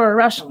there were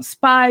Russian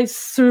spies,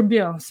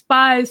 Serbian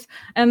spies,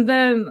 and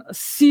then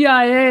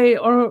CIA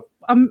or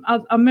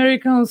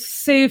Americans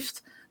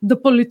saved the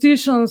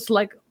politicians,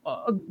 like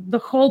the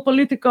whole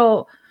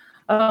political,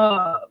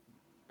 all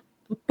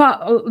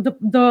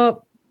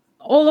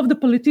of the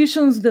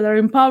politicians that are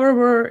in power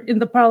were in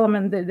the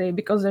parliament that day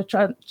because they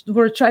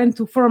were trying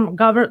to form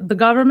the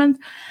government.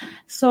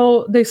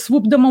 So they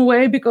swooped them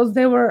away because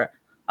they were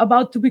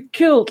about to be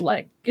killed.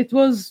 Like it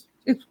was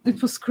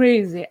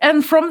crazy.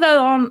 And from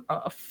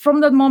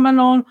that moment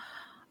on,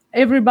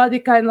 everybody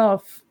kind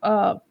of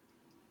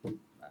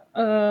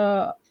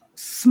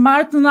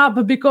smarten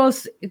up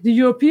because the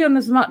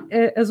Europeans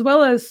as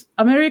well as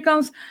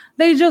Americans,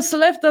 they just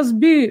left us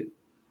be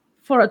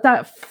for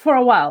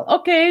a while.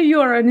 Okay,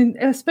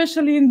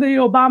 especially in the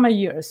Obama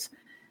years,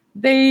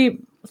 they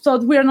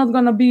thought we are not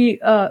going to be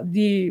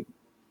the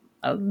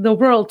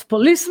world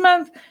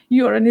policeman.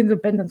 You are an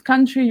independent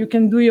country. You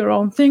can do your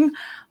own thing,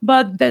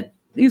 but that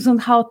isn't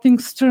how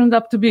things turned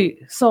up to be.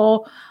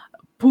 So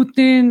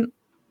Putin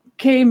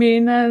came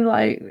in and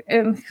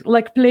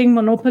like playing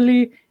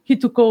Monopoly. He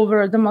took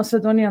over the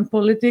Macedonian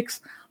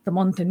politics, the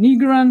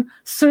Montenegrin.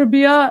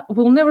 Serbia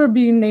will never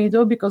be in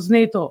NATO because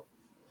NATO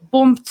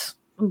bombed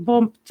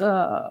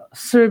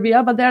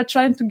Serbia, but they are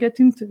trying to get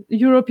into the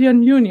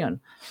European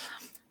Union.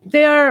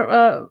 They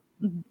are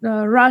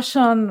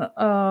Russian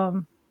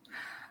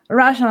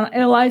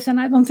allies,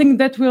 and I don't think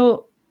that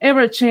will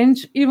ever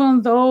change,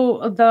 even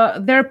though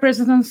their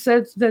president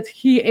said that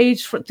he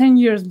aged for 10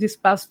 years these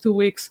past 2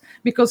 weeks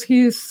because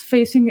he is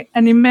facing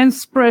an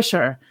immense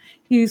pressure.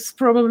 He's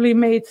probably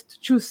made to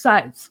choose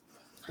sides.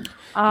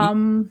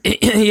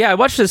 Yeah, I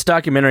watched this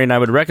documentary, and I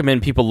would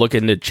recommend people look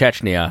into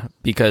Chechnya,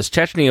 because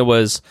Chechnya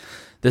was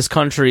this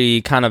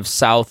country kind of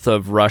south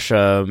of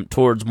Russia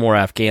towards more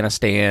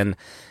Afghanistan,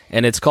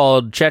 and it's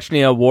called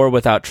Chechnya War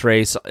Without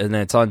Trace, and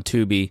it's on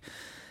Tubi.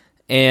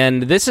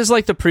 And this is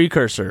like the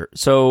precursor.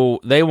 So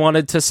they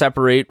wanted to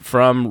separate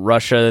from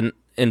Russian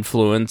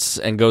influence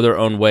and go their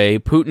own way.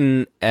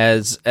 Putin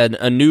as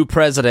a new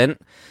president.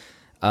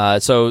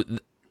 So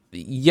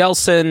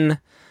Yeltsin,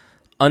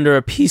 under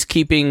a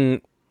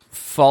peacekeeping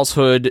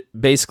falsehood,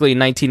 basically in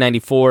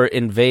 1994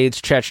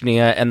 invades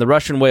Chechnya, and the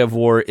Russian way of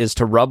war is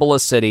to rubble a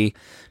city,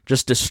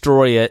 just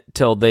destroy it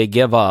till they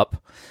give up,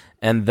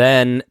 and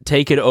then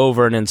take it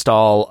over and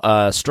install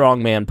a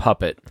strongman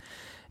puppet.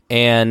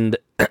 And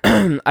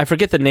I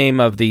forget the name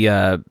of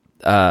the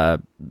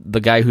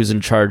guy who's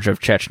in charge of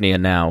Chechnya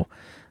now.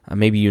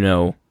 Maybe you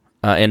know,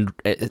 and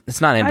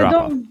it's not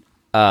Andropov.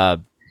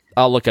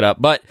 I'll look it up.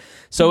 But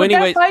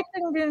anyway, they're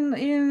fighting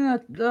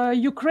in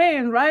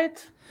Ukraine,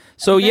 right?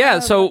 So yeah,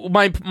 so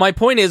my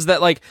point is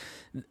that like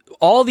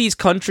all these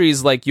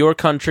countries, like your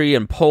country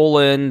and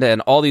Poland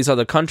and all these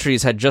other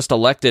countries, had just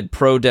elected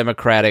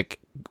pro-democratic,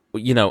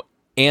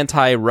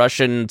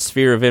 anti-Russian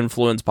sphere of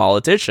influence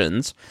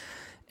politicians,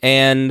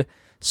 and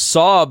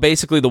saw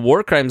basically the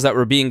war crimes that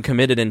were being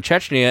committed in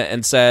Chechnya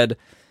and said,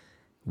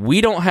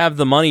 we don't have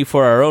the money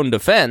for our own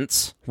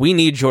defense. We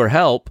need your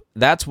help.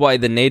 That's why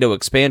the NATO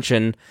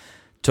expansion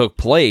took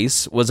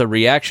place, was a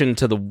reaction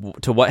to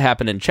what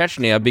happened in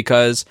Chechnya,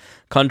 because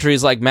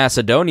countries like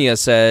Macedonia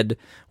said,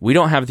 we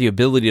don't have the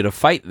ability to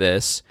fight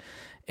this.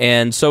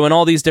 And so in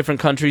all these different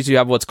countries, you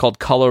have what's called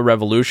color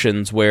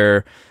revolutions,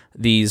 where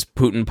these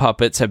Putin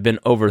puppets have been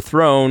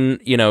overthrown,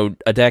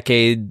 a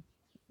decade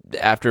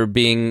after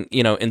being,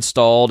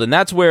 installed. And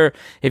that's where,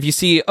 if you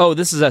see,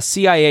 this is a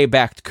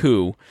CIA-backed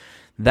coup,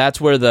 that's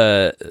what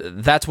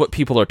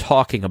people are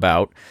talking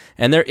about.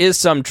 And there is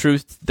some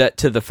truth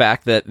to the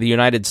fact that the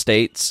United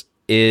States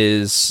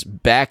is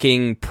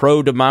backing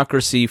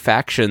pro-democracy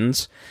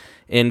factions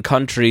in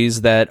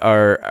countries that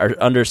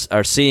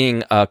are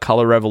seeing a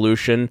color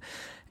revolution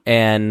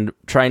and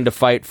trying to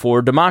fight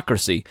for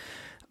democracy.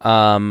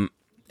 But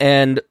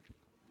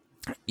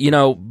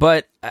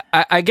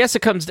I guess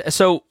it comes to,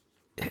 so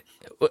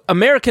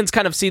Americans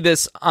kind of see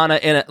this in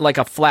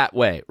a flat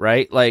way,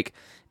 right? Like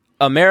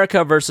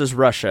America versus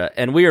Russia,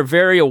 and we are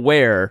very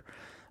aware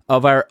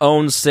of our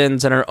own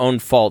sins and our own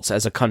faults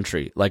as a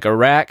country. Like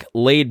Iraq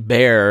laid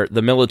bare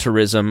the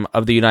militarism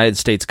of the United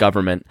States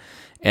government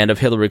and of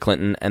Hillary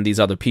Clinton and these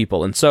other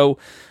people. And so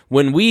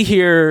when we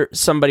hear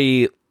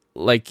somebody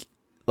like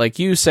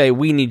you say,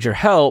 we need your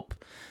help,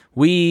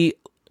 we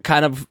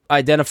kind of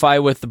identify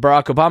with the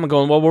Barack Obama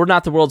going, well, we're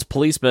not the world's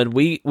policeman.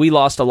 We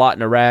lost a lot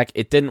in Iraq.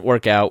 It didn't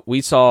work out.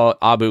 We saw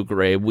Abu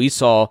Ghraib. We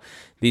saw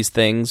these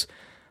things.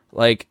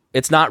 Like,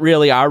 it's not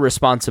really our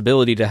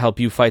responsibility to help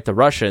you fight the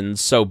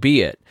Russians, so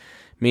be it.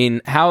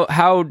 mean,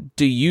 how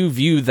do you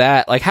view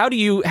that? Like, how do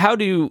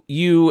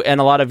you and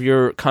a lot of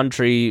your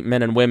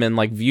countrymen and women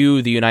like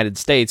view the United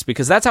States?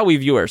 Because that's how we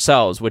view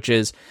ourselves, which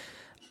is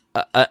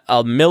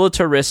a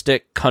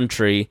militaristic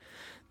country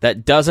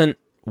that doesn't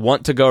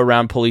want to go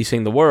around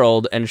policing the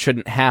world and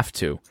shouldn't have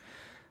to.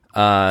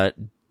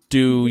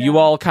 Do you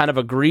all kind of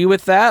agree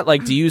with that?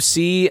 Like, do you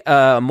see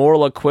a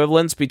moral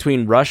equivalence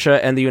between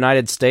Russia and the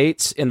United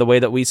States in the way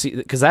that we see?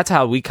 Because that's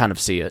how we kind of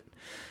see it,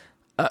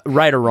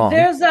 right or wrong.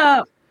 There's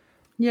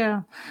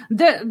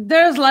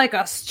like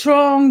a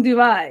strong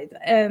divide,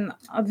 and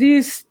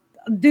this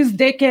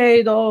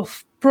decade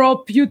of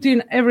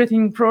pro-Putin,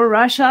 everything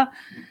pro-Russia,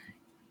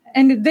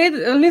 and they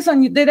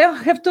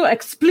don't have to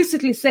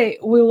explicitly say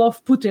we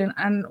love Putin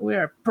and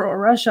we're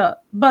pro-Russia,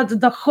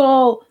 but the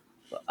whole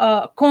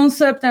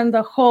concept and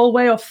the whole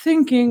way of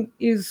thinking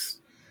is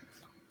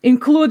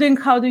including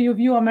how do you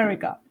view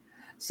America.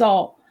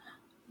 So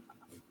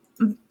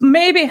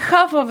maybe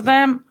half of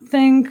them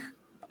think,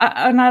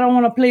 and I don't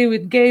want to play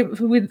with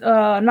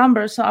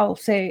numbers, so I'll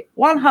say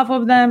one half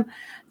of them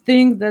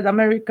think that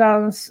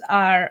Americans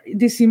are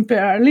this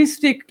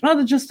imperialistic,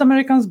 not just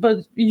Americans,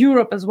 but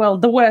Europe as well,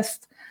 the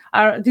West,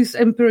 are these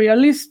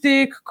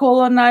imperialistic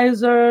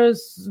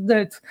colonizers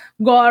that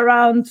go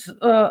around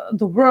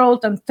the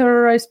world and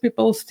terrorize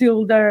people,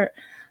 steal their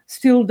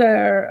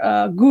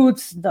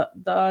goods,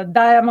 the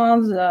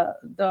diamonds,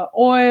 the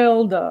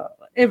oil, the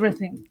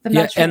everything. And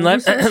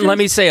let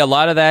me say, a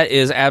lot of that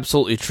is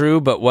absolutely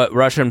true. But what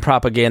Russian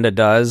propaganda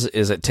does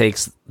is it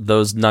takes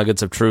those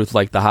nuggets of truth,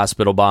 like the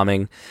hospital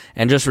bombing,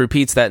 and just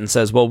repeats that and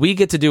says, "Well, we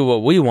get to do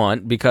what we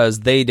want because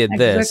they did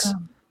this."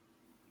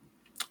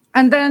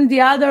 And then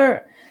the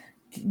other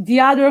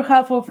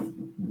half of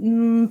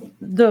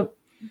the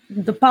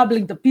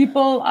public, the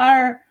people,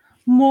 are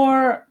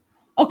more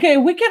okay.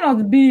 We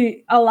cannot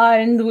be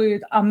aligned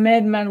with a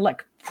madman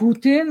like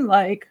Putin.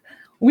 Like,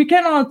 we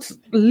cannot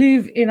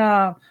live in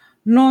a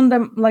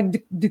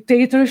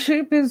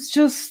dictatorship. It's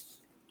just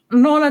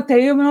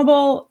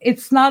non-attainable.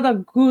 It's not a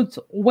good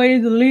way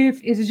to live.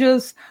 It's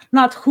just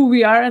not who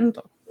we are and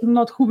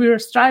not who we are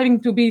striving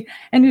to be.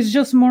 And it's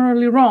just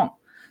morally wrong.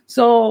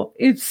 So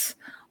it's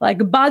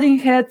like butting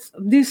heads.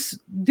 These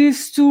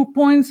 2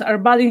 points are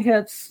butting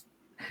heads,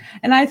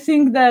 and I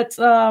think that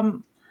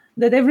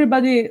that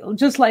everybody,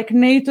 just like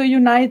NATO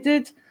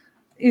united,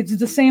 it's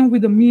the same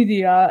with the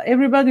media.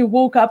 Everybody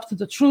woke up to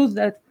the truth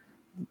that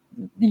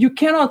you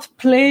cannot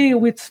play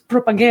with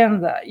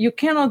propaganda. You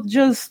cannot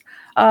just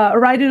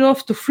write it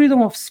off to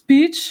freedom of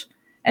speech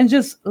and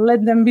just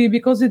let them be,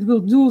 because it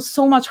will do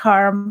so much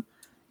harm.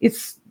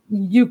 It's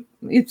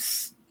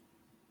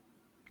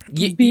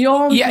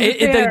beyond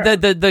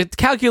the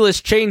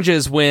calculus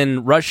changes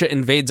when Russia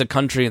invades a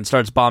country and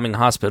starts bombing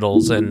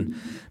hospitals, and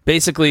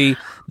basically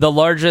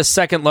the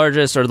second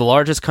largest or the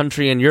largest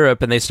country in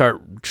Europe, and they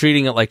start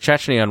treating it like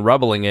Chechnya and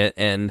rubbling it.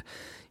 And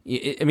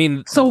I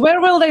mean, so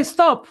where will they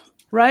stop?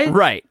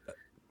 Right.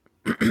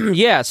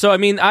 Yeah. So I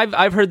mean,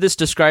 I've heard this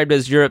described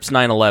as Europe's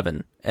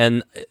 9/11,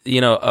 and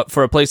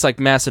for a place like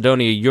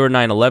Macedonia, your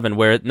 9/11,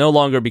 where it no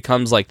longer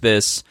becomes like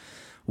this.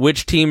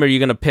 Which team are you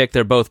going to pick?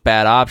 They're both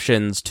bad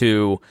options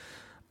to,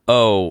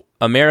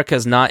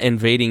 America's not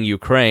invading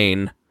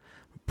Ukraine.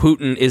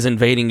 Putin is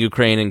invading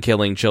Ukraine and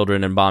killing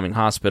children and bombing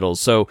hospitals.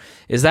 So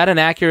is that an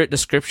accurate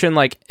description?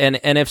 Like, and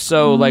if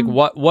so, like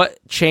what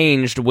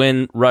changed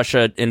when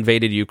Russia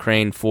invaded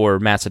Ukraine for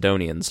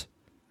Macedonians?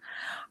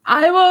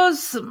 I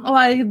was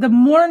like, the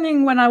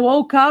morning when I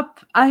woke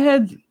up, I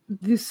had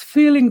this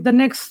feeling. The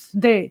next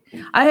day,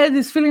 I had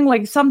this feeling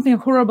like something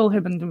horrible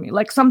happened to me,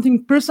 like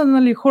something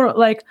personally horrible,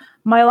 like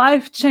my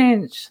life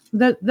changed.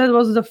 That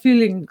was the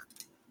feeling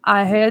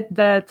I had,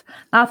 that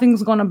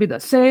nothing's gonna be the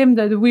same,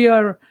 that we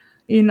are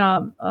in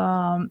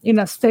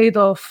a state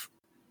of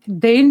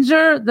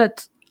danger,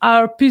 that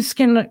our peace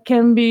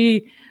can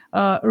be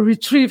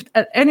retrieved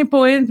at any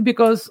point,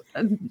 because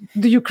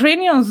the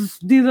Ukrainians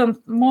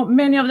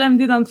many of them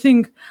didn't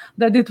think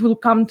that it will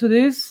come to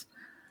this.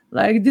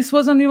 Like, this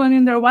wasn't even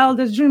in their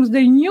wildest dreams.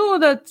 They knew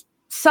that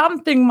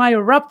something might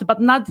erupt, but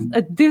not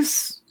at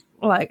this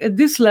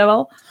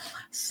level.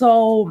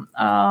 So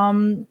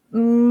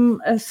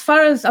as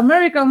far as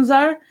Americans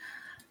are,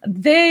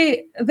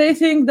 they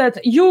think that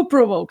you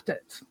provoked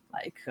it.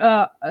 Like,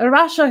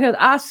 Russia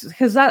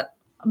has that,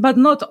 but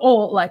not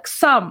all. Like,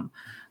 some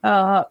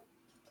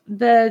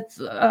that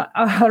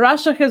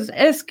Russia has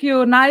asked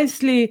you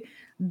nicely,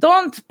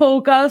 don't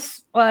poke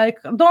us. Like,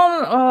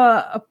 don't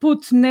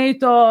put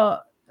NATO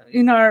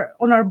on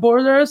our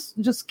borders.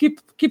 Just keep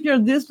your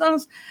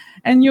distance,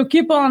 and you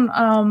keep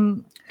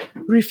on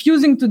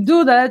refusing to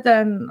do that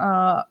and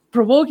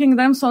provoking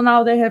them. So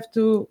now they have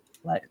to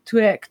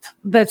act.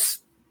 That's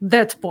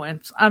that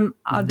point.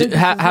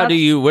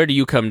 Where do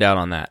you come down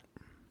on that?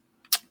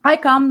 I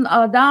come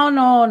down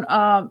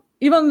on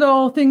even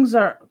though things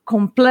are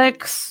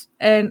complex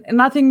and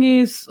nothing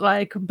is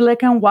like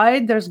black and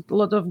white. There's a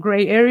lot of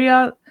gray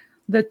area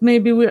that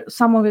maybe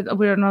some of it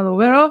we're not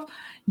aware of.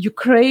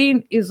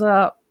 Ukraine is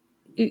an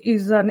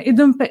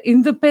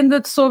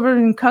independent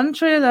sovereign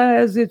country that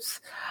has its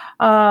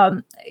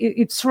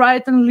its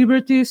right and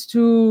liberties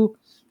to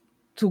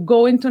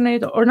go into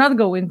NATO or not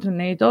go into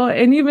NATO.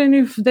 And even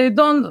if they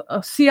don't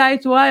see eye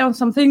to eye on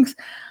some things,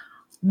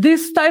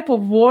 this type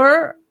of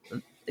war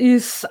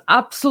is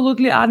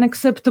absolutely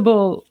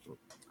unacceptable.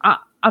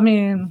 I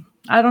mean,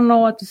 I don't know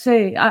what to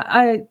say.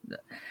 I'm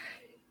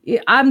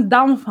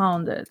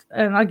dumbfounded.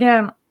 And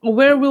again,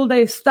 where will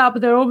they stop?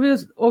 They're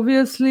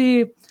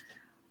obviously,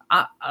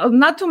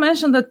 not to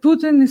mention that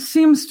Putin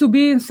seems to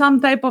be in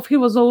some type of, he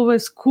was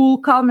always cool,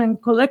 calm,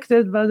 and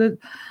collected, but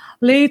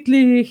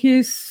lately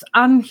he's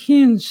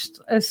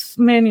unhinged, as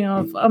many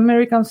of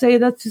Americans say.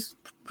 That is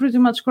pretty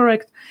much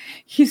correct.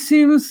 He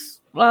seems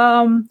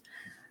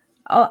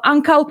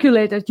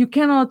uncalculated. You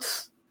cannot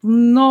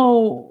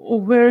know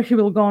where he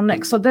will go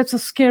next. So that's a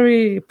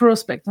scary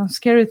prospect and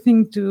scary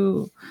thing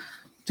to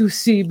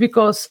see,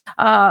 because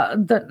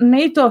the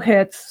NATO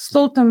head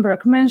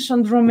Stoltenberg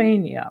mentioned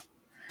Romania.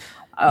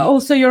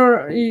 Also,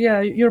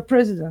 your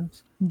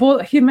president.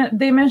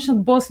 They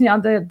mentioned Bosnia.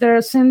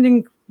 They're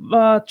sending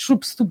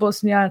troops to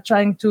Bosnia,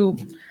 trying to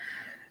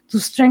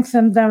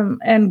strengthen them,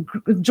 and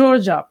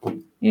Georgia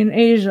in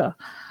Asia.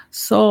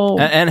 So,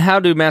 and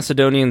how do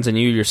Macedonians and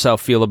you yourself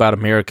feel about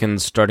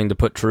Americans starting to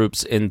put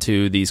troops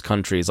into these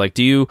countries? Like,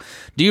 do you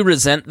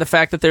resent the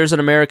fact that there's an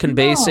American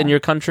base in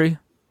your country?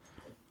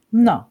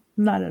 No,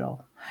 not at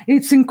all.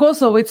 It's in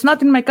Kosovo. It's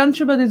not in my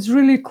country, but it's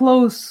really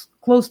close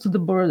to the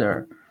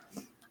border.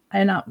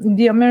 And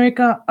the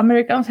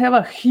Americans have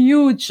a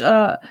huge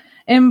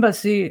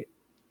embassy,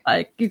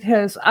 like it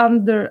has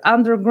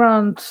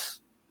underground.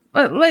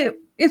 Like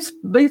it's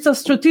a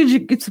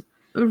strategic. It's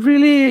a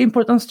really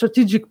important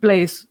strategic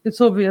place.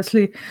 It's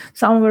obviously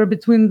somewhere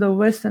between the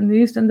West and the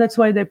East, and that's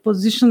why they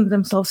position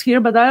themselves here.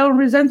 But I don't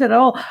resent it at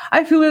all.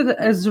 I feel it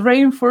as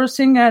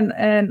reinforcing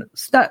and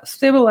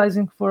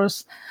stabilizing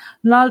force,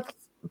 not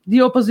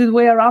the opposite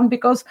way around,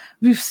 because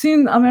we've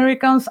seen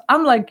Americans,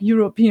 unlike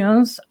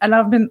Europeans, and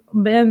I've been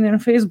banned on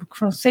Facebook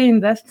from saying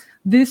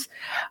this,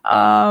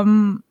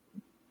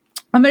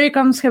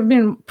 Americans have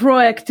been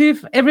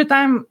proactive. Every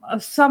time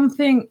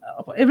something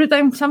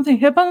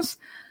happens,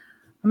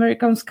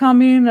 Americans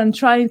come in and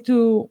try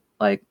to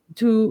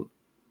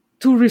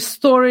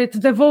restore it.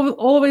 They've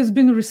always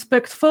been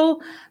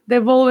respectful.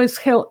 They've always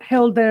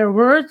held their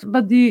word.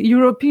 But the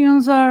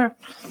Europeans are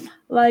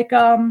like,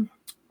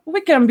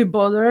 we can't be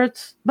bothered.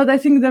 But I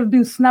think they've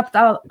been snapped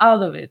out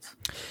of it.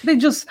 They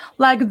just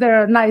like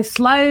their nice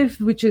life,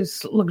 which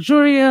is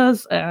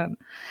luxurious and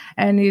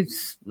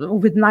it's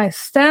with nice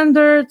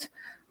standard.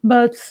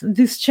 But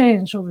this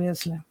changed,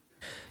 obviously.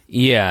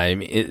 Yeah, I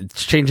mean,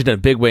 it's changed in a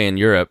big way in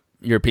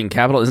European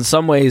capital. In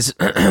some ways,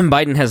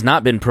 Biden has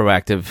not been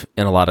proactive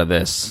in a lot of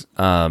this,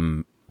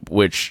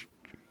 which,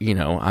 you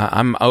know,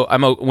 I'm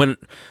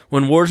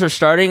when wars are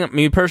starting,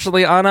 me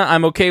personally, Anna,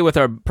 I'm okay with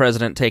our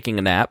president taking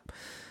a nap,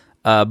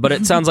 but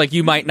it sounds like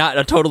you might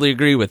not totally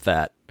agree with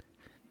that.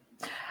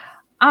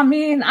 I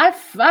mean,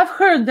 I've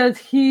heard that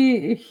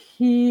he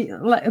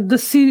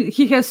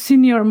has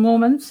senior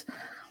moments.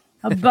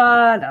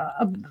 But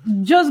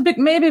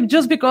maybe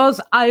just because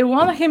I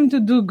want him to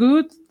do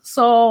good,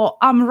 so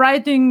I'm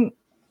writing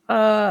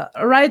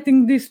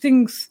these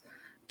things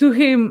to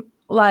him,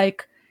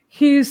 like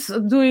he's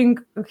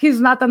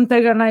not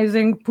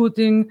antagonizing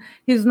Putin,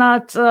 he's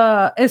not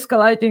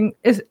escalating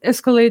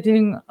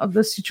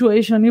the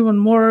situation even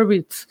more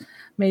with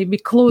maybe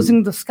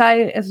closing the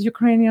sky, as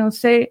Ukrainians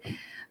say.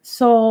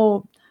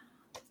 So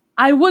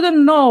I wouldn't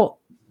know.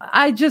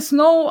 I just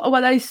know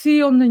what I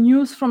see on the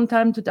news from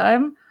time to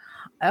time.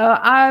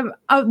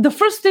 The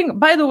first thing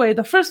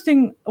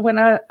when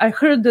I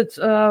heard that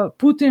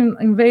Putin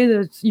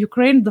invaded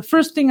Ukraine, the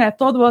first thing I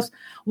thought was,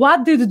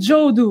 what did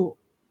Joe do?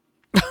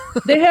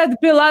 They had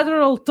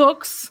bilateral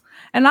talks,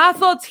 and I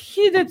thought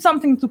he did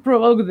something to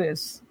provoke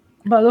this.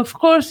 But of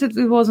course, it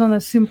wasn't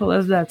as simple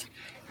as that.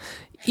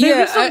 They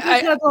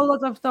had a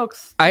lot of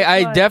talks.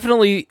 I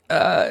definitely,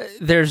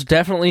 there's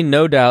definitely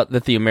no doubt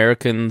that the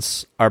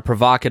Americans are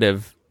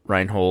provocative,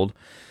 Reinhold.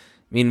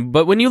 I mean,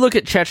 but when you look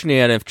at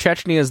Chechnya, and if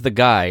Chechnya is the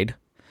guide,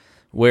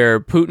 where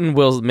Putin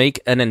will make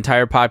an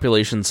entire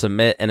population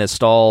submit and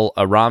install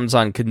a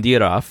Ramzan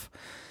Kadyrov.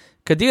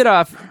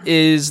 Kadyrov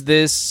is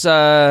this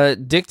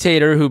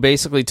dictator who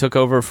basically took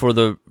over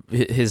for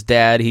his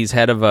dad. He's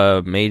head of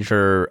a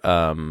major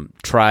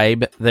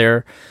tribe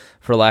there,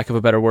 for lack of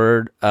a better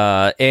word,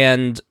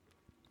 and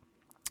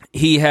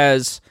he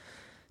has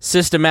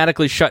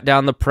systematically shut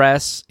down the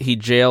press. He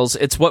jails.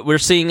 It's what we're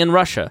seeing in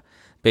Russia.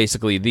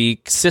 Basically, the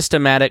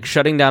systematic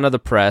shutting down of the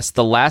press,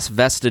 the last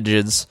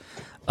vestiges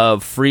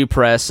of free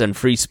press and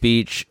free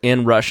speech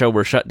in Russia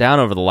were shut down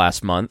over the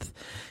last month.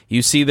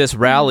 You see this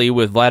rally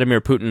with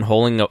Vladimir Putin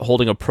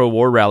holding a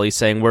pro-war rally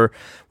saying we're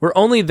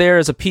only there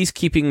as a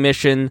peacekeeping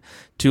mission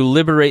to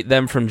liberate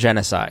them from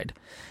genocide.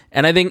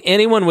 And I think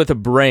anyone with a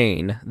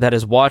brain that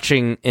is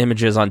watching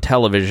images on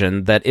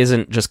television that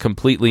isn't just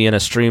completely in a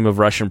stream of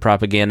Russian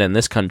propaganda in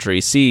this country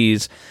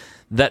sees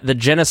that the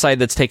genocide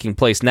that's taking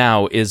place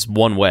now is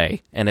one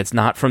way, and it's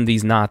not from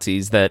these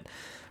Nazis that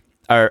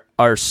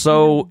are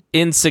so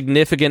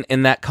insignificant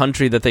in that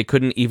country that they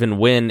couldn't even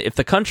win. If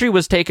the country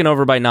was taken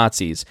over by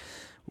Nazis,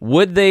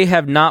 would they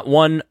have not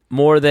won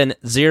more than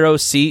 0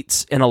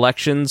 seats in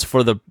elections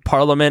for the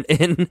parliament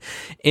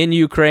in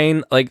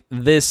Ukraine? Like,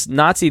 this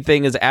Nazi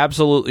thing is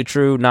absolutely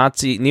true.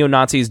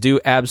 Neo-Nazis do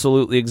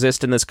absolutely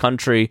exist in this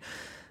country,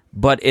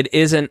 but it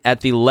isn't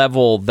at the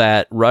level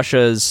that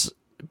Russia's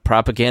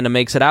propaganda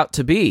makes it out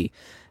to be,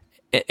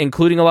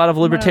 including a lot of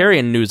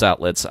libertarian news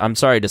outlets, I'm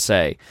sorry to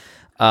say.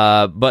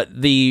 But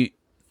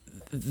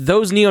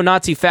those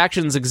neo-Nazi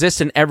factions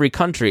exist in every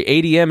country.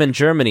 ADM in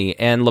Germany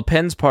and Le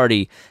Pen's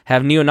party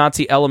have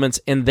neo-Nazi elements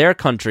in their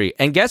country.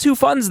 And guess who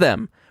funds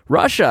them?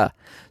 Russia.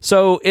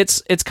 So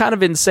it's kind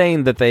of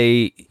insane that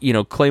they,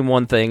 claim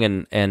one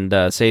thing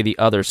and say the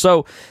other.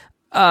 So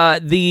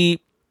the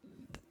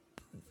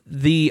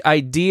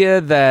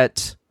idea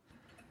that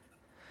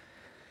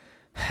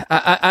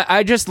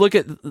I just look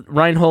at,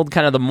 Reinhold,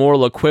 kind of the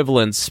moral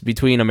equivalence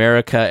between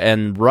America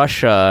and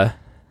Russia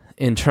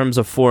in terms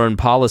of foreign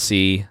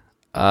policy.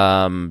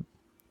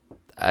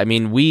 I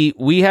mean,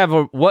 we have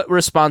what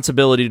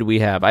responsibility do we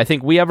have? I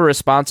think we have a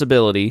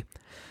responsibility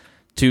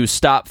to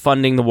stop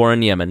funding the war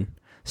in Yemen,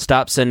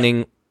 stop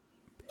sending,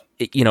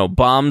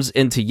 bombs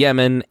into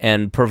Yemen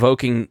and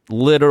provoking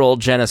literal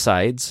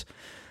genocides.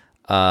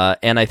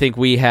 And I think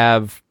we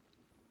have,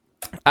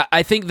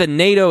 I think the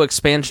NATO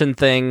expansion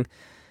thing,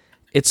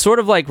 it's sort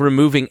of like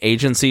removing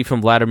agency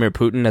from Vladimir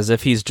Putin as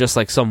if he's just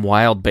like some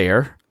wild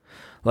bear.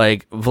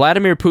 Like,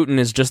 Vladimir Putin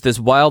is just this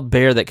wild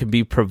bear that can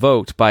be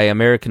provoked by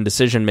American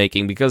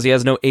decision-making because he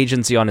has no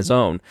agency on his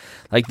own.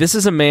 Like, this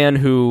is a man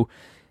who,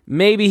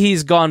 maybe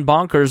he's gone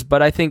bonkers,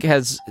 but I think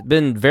has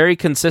been very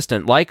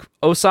consistent. Like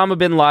Osama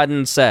bin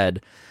Laden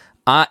said,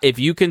 if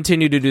you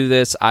continue to do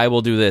this, I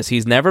will do this.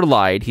 He's never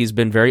lied. He's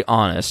been very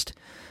honest.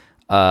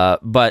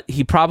 But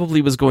he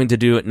probably was going to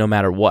do it no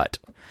matter what.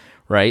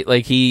 Right?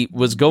 Like, he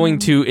was going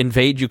to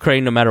invade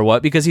Ukraine no matter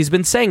what because he's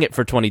been saying it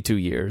for 22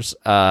 years.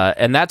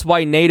 And that's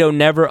why NATO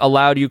never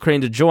allowed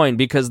Ukraine to join,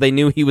 because they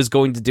knew he was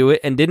going to do it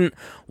and didn't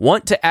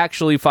want to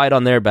actually fight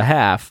on their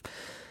behalf.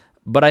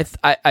 But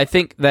I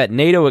think that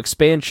NATO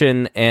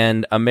expansion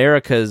and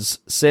America's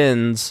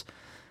sins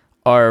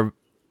are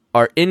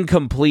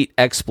incomplete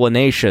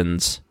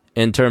explanations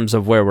in terms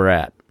of where we're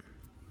at.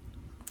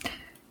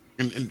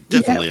 And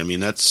definitely, I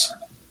mean,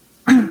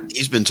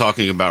 he's been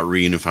talking about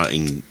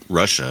reunifying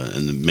Russia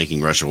and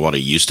making Russia what it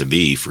used to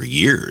be for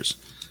years.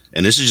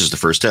 And this is just the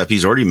first step.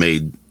 He's already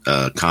made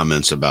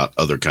comments about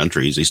other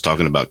countries. He's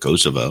talking about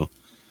Kosovo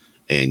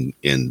and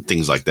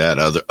things like that.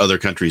 Other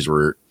countries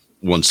where,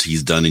 once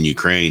he's done in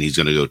Ukraine, he's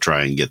going to go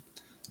try and get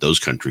those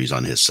countries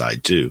on his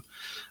side too.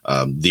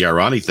 The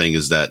ironic thing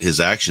is that his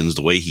actions,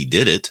 the way he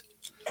did it,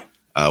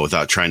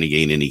 without trying to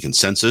gain any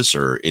consensus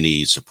or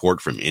any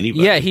support from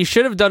anybody. Yeah, he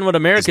should have done what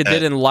America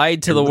did and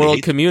lied to the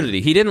world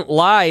community. He didn't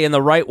lie in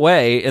the right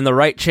way, in the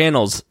right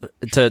channels,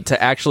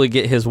 to actually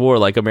get his war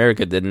like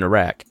America did in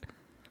Iraq.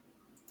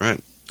 Right.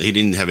 He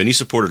didn't have any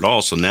support at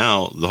all, so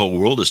now the whole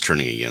world is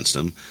turning against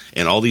him.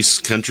 And all these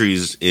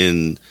countries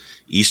in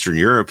Eastern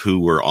Europe who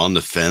were on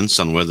the fence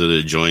on whether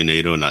to join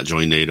NATO, not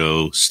join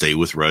NATO, stay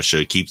with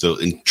Russia,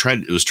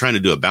 it was trying to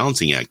do a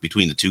balancing act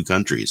between the two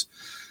countries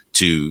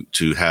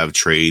to have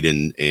trade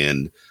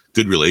and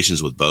good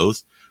relations with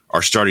both,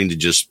 are starting to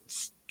just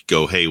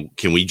go, hey,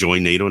 can we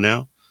join NATO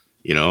now?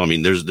 I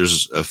mean,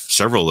 there's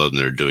several of them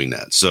that are doing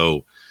that.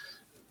 So,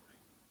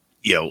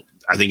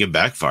 I think it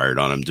backfired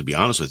on him, to be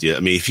honest with you. I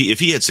mean, if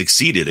he had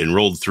succeeded and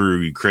rolled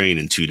through Ukraine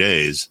in 2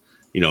 days,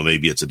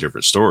 maybe it's a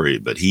different story,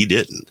 but he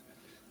didn't.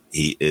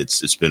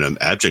 It's been an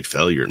abject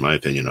failure, in my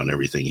opinion, on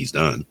everything he's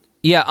done.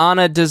 Yeah,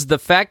 Anna, does the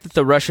fact that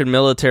the Russian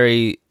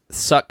military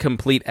suck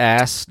complete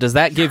ass, does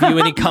that give you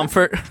any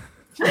comfort?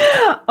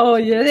 Oh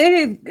yeah,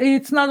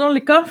 it's not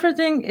only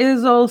comforting,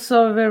 it's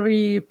also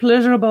very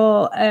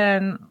pleasurable,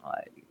 and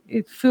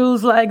it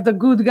feels like the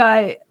good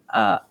guy,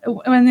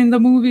 when in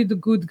the movie the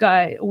good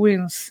guy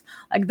wins.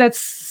 Like, that's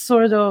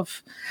sort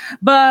of,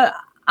 but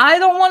I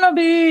don't want to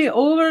be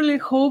overly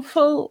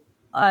hopeful.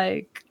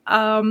 Like,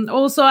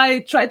 also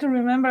I try to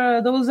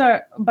remember, those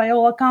are, by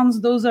all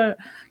accounts, those are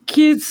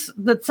kids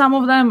that some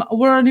of them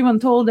weren't even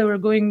told they were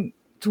going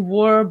to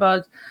war,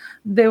 but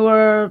they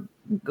were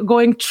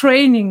going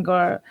training,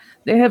 or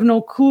they have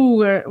no clue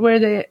where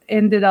they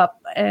ended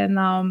up.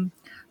 And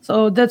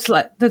so that's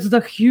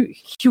the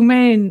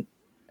humane,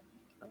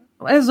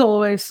 as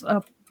always,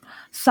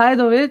 side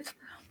of it.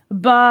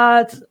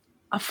 But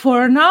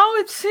for now,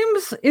 it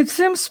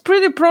seems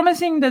pretty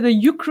promising that the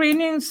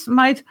Ukrainians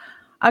might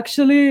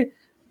actually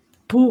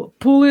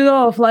pull it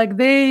off. Like,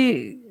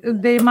 they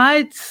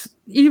might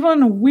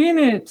even win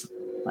it.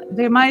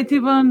 They might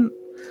even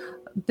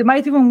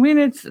win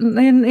it,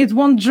 and it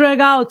won't drag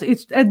out.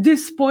 At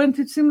this point,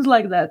 it seems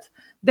like that.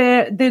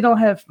 They don't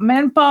have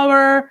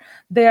manpower.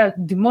 They are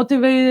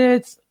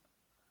demotivated.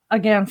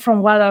 Again,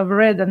 from what I've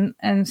read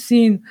and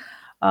seen,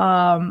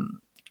 the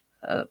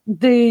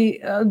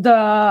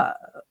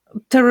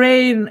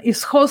terrain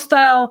is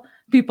hostile.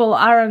 People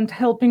aren't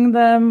helping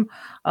them.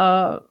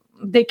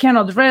 they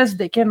cannot rest,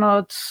 they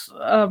cannot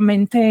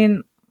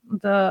maintain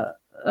the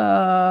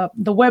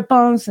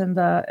weapons and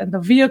the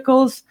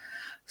vehicles.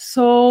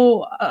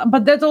 So,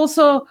 but that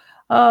also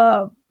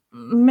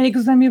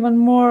makes them even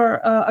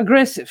more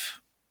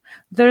aggressive.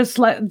 There's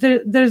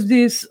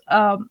this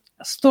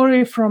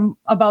story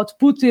about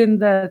Putin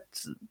that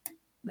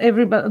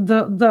everybody,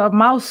 the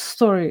mouse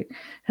story.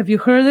 Have you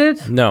heard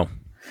it? No.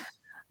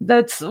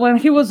 That's when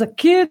he was a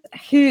kid.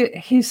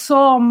 He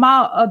saw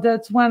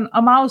that when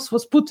a mouse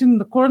was put in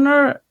the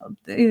corner,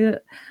 a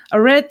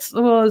rat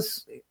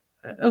was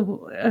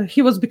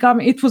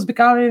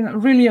becoming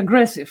really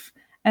aggressive,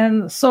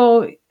 and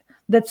so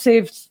that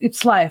saved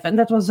its life, and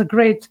that was a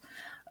great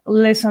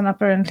lesson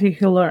apparently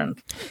he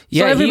learned.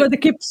 Yeah, so everybody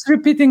keeps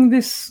repeating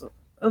this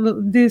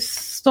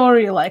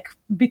story, like,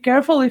 be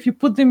careful, if you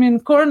put him in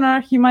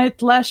corner, he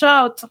might lash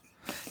out.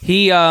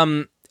 He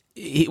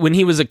when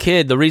he was a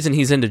kid, the reason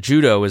he's into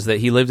judo is that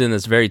he lived in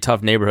this very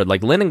tough neighborhood.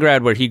 Like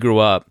Leningrad, where he grew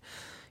up,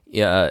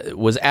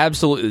 was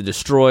absolutely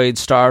destroyed,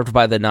 starved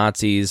by the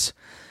Nazis,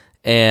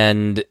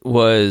 and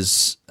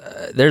was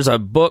there's a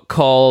book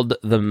called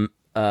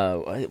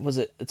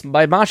it's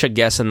by Masha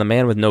Gessen, The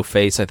Man with No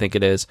Face, I think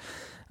it is.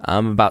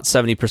 I'm about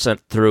 70%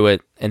 through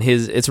it, and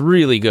it's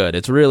really good.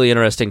 It's really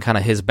interesting, kind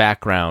of his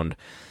background.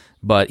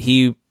 But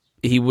he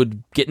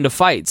would get into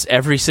fights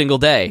every single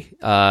day.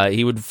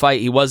 He would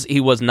fight. He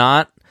was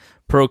not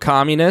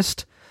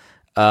pro-communist.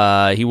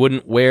 He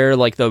wouldn't wear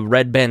like the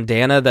red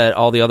bandana that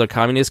all the other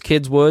communist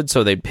kids would,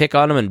 so they'd pick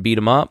on him and beat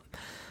him up.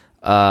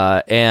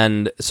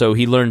 And so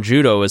he learned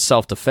judo as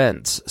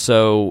self-defense.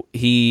 So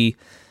he's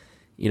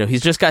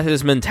just got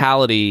this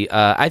mentality.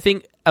 I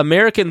think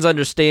Americans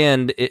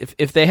understand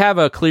if they have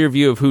a clear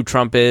view of who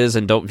Trump is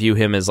and don't view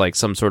him as like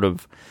some sort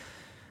of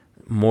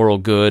moral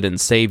good and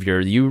savior,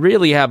 you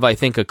really have, I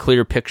think, a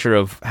clear picture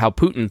of how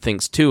Putin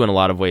thinks too in a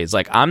lot of ways.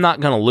 Like, I'm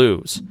not going to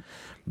lose.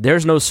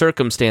 There's no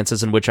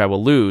circumstances in which I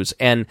will lose.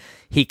 And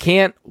he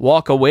can't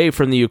walk away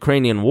from the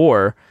Ukrainian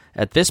war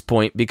at this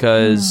point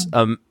because,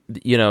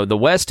 the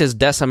West has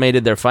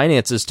decimated their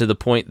finances to the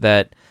point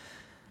that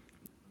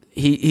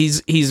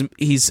he's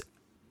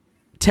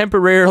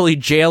temporarily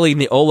jailing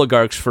the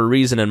oligarchs for a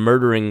reason and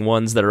murdering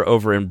ones that are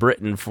over in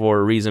Britain for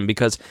a reason,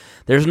 because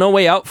there's no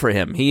way out for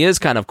him. He is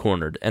kind of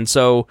cornered. And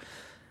so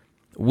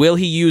will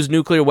he use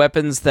nuclear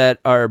weapons that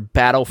are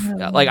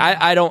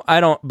I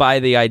don't buy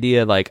the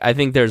idea. Like, I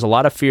think there's a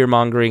lot of fear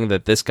mongering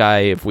that this guy,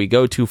 if we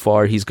go too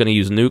far, he's going to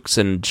use nukes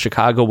and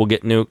Chicago will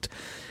get nuked.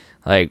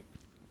 Like,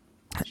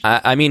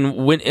 I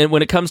mean, when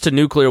it comes to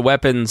nuclear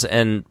weapons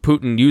and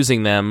Putin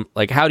using them,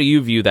 like, how do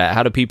you view that?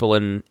 How do people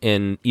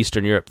in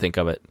Eastern Europe think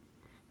of it?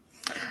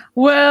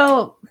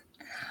 Well,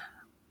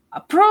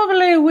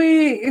 probably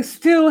we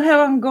still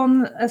haven't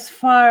gone as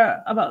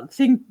far to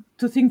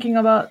be thinking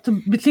about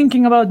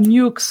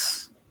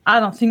nukes. I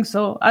don't think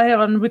so. I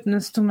haven't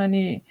witnessed too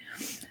many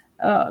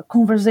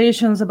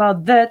conversations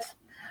about that.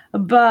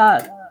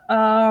 But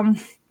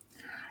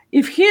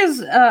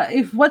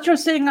if what you're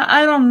saying,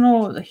 I don't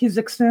know his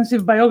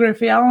extensive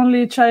biography. I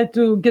only tried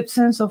to get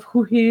sense of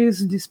who he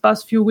is these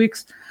past few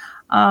weeks.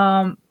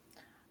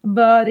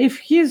 But if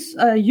he's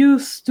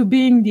used to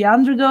being the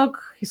underdog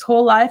his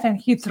whole life and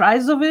he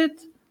thrives of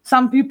it,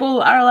 some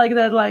people are like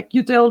that. Like,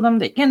 you tell them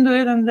they can do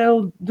it and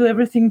they'll do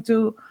everything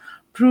to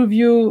prove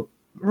you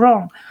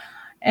wrong.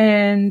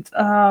 And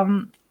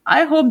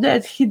I hope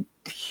that he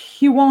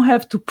won't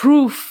have to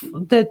prove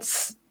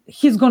that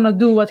he's gonna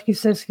do what he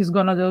says he's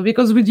gonna do.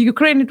 Because with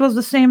Ukraine, it was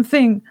the same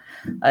thing.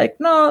 Like,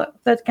 no,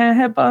 that can't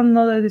happen.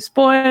 Not at this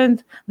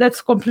point.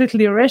 That's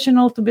completely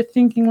irrational to be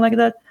thinking like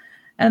that.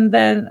 And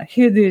then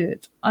he did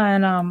it.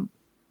 And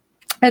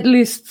at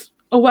least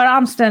where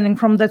I'm standing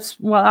from, that's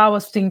what I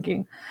was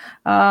thinking.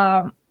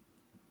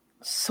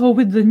 So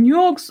with the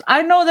nukes,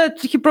 I know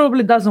that he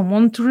probably doesn't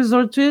want to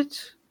resort to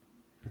it.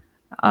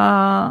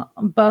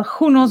 But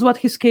who knows what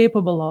he's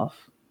capable of.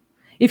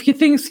 If he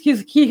thinks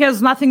he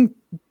has nothing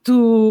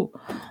to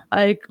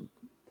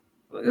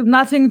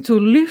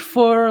live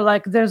for,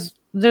 like there's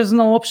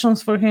no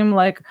options for him,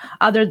 like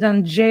other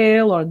than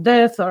jail or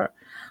death or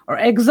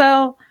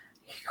exile.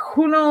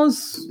 Who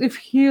knows if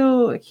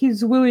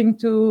he's willing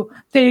to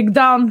take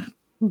down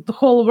the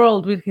whole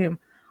world with him?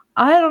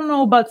 I don't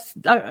know, but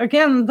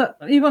again,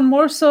 even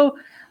more so,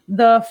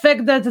 the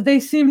fact that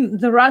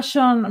the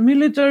Russian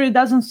military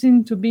doesn't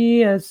seem to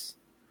be as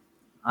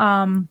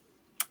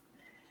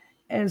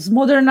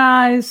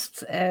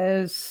modernized,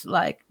 as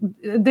like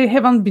they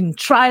haven't been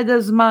tried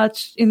as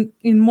much in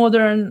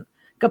modern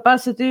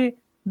capacity.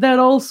 That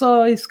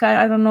also is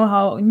I don't know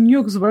how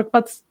nukes work,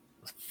 but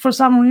for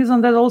some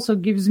reason that also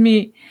gives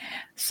me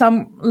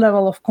some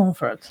level of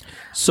comfort.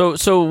 So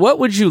what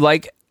would you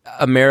like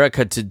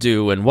America to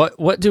do, and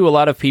what do a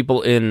lot of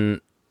people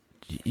in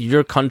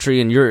your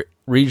country and your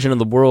region of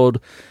the world,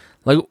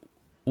 like,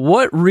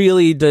 what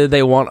really do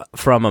they want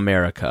from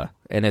America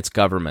and its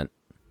government?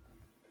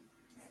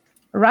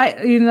 Right,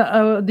 in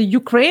the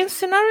Ukraine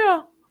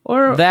scenario,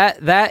 or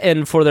that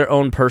and for their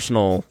own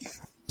personal.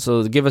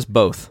 So give us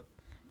both.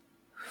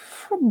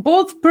 For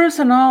both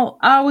personal,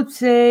 I would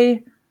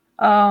say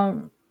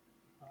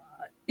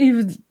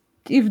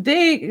if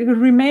they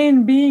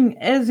remain being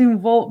as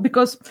involved,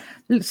 because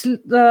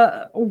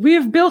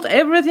we've built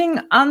everything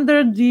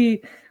under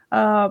the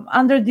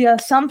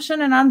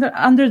assumption and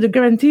under the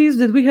guarantees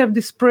that we have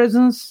this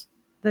presence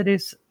that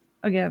is,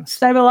 again,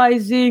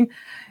 stabilizing.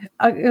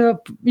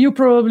 You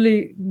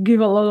probably give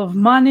a lot of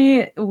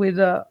money with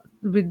the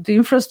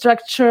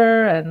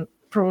infrastructure and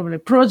probably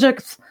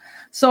projects.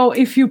 So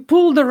if you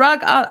pull the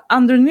rug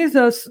underneath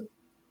us,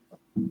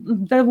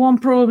 that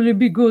won't probably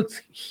be good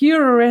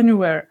here or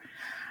anywhere.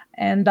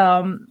 And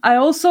I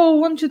also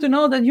want you to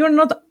know that you're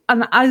not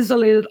an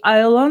isolated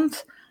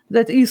island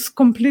that is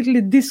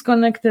completely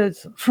disconnected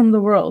from the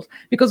world.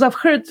 Because I've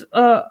heard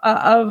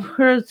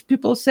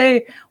people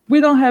say,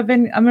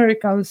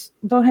 Americans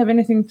don't have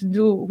anything to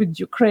do with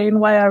Ukraine.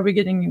 Why are we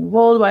getting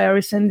involved? Why are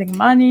we sending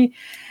money?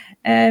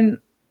 And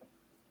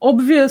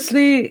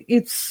obviously,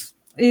 it's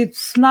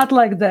not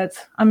like that.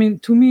 I mean,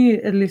 to me,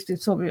 at least,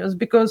 it's obvious,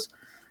 because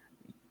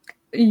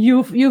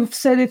you've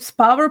said it's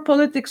power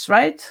politics,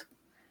 right?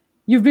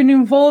 You've been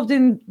involved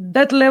in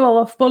that level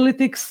of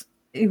politics,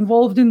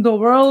 involved in the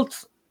world,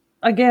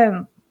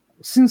 again,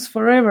 since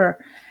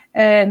forever.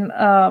 And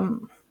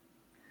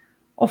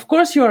of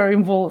course you are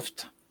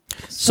involved.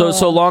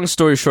 So long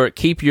story short,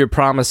 keep your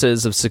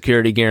promises of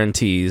security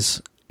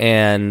guarantees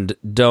and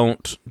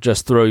don't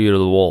just throw you to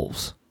the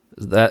wolves.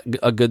 Is that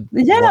a good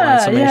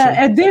summation?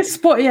 At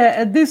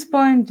this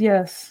point,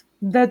 yes,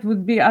 that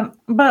would be.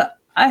 But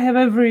I have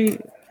every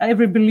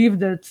belief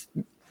that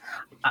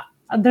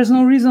there's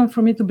no reason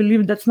for me to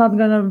believe that's not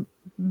gonna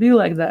be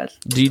like that.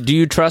 Do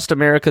you trust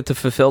America to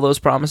fulfill those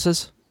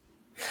promises?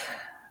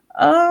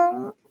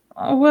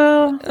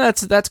 Well,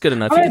 that's good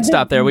enough. You can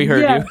stop there. We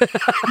heard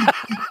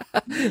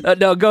you.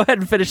 No, go ahead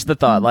and finish the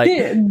thought.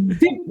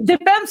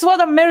 Depends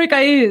what America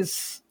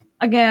is.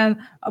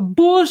 Again,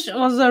 Bush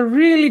was a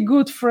really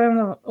good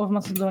friend of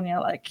Macedonia.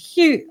 Like,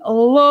 he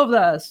loved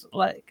us.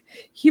 Like,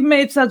 he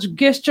made such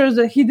gestures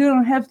that he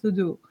didn't have to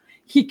do.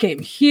 He came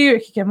here.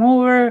 He came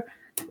over.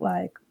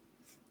 Like,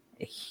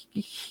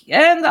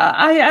 and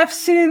I've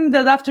seen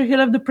that after he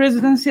left the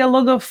presidency, a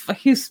lot of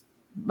his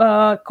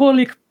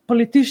colleague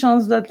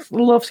politicians that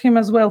loved him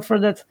as well for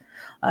that,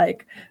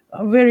 like,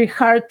 a very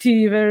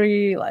hearty,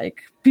 very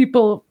like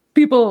people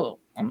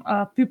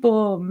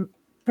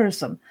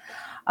person.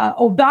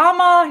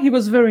 Obama, he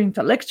was very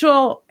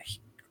intellectual,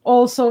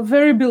 also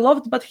very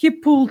beloved, but he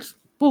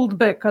pulled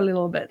back a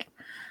little bit.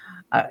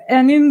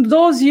 And in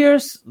those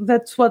years,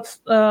 that's what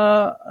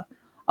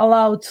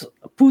allowed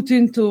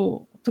Putin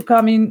to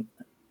come in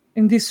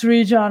this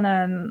region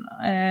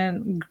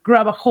and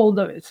grab a hold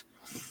of it.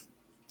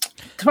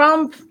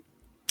 Trump,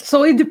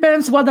 so it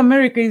depends what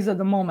America is at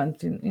the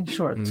moment, in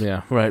short.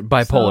 Yeah, right.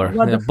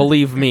 Bipolar.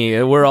 Believe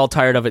me, we're all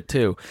tired of it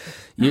too.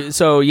 It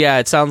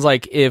sounds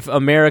like if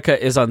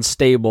America is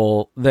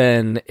unstable,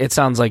 then it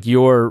sounds like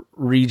your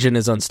region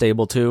is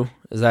unstable too.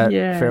 Is that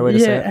a fair way to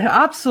say it? Yeah,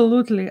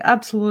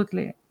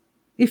 absolutely.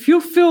 If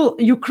you feel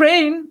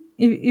Ukraine,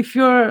 if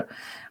you're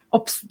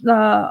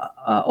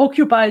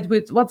occupied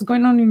with what's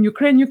going on in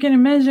Ukraine, you can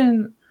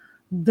imagine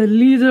the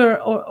leader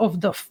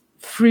of the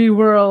free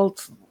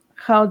world,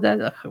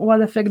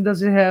 what effect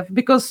does it have?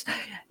 Because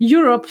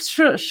Europe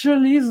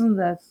surely isn't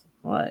that.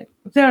 Like,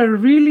 they're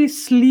really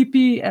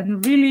sleepy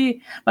and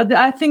really, but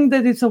I think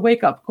that it's a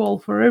wake-up call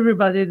for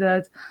everybody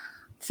that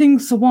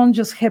things won't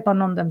just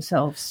happen on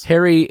themselves.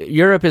 Harry,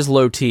 Europe is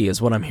low T,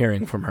 is what I'm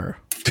hearing from her.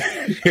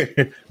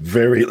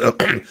 Very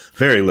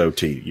low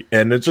T,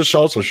 and it just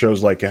also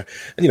shows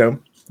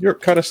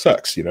Europe kind of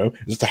sucks.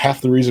 It's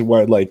half the reason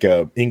why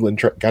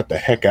England got the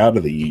heck out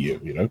of the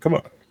EU. Come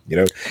on.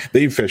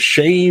 They've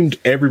shamed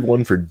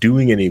everyone for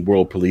doing any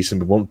world policing,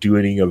 but won't do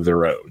any of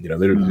their own.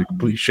 They're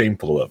completely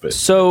shameful of it.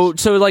 So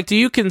do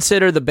you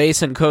consider the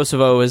base in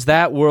Kosovo, is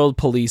that world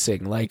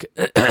policing? Like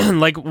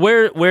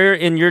where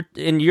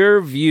in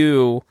your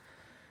view,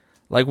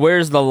 like,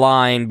 where's the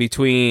line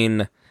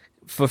between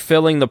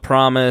fulfilling the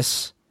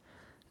promise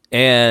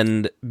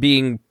and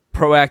being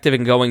proactive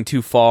and going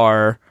too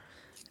far?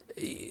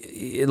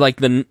 Like,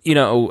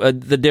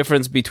 the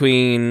difference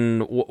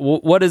between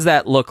what does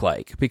that look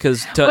like?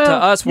 Because to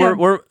us,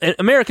 we're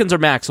Americans are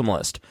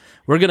maximalist.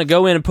 We're going to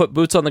go in and put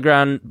boots on the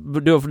ground,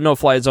 do a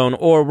no-fly zone,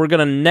 or we're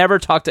going to never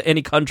talk to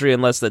any country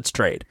unless that's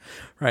trade,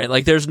 right?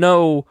 Like, there's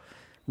no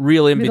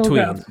real in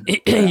between.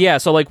 Yeah.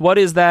 So, like, what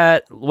does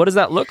that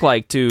look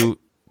like to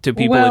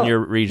people in your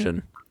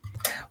region?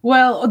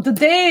 Well, the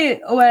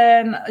day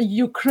when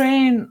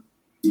Ukraine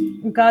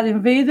got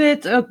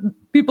invaded,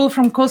 people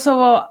from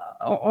Kosovo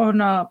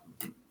on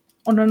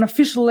an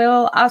official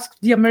level asked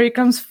the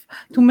Americans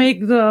to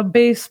make the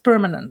base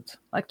permanent,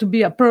 like to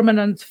be a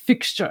permanent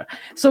fixture.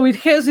 So it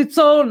has its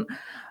own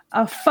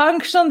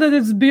function that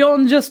is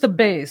beyond just a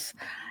base.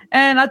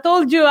 And I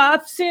told you,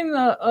 I've seen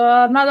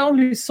not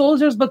only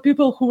soldiers, but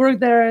people who work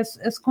there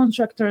as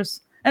contractors.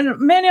 And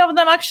many of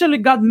them actually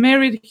got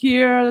married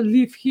here,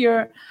 live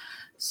here.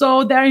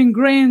 So they're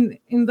ingrained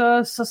in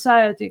the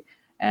society.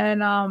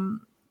 And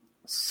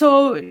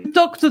So you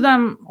talk to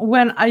them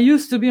when I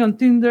used to be on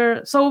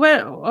Tinder. So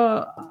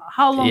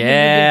how long?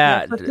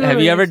 Yeah.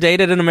 Have you ever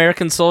dated an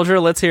American soldier?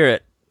 Let's hear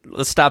it.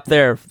 Let's stop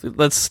there.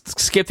 Let's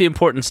skip the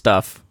important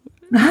stuff.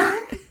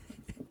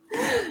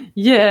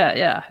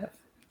 Yeah.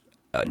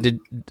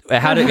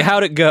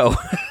 How'd it go?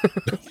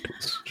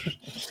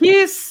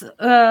 He's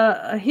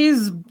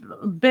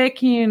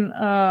back in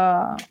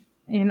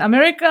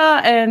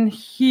America, and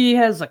he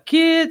has a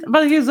kid,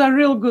 but he's a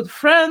real good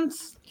friend.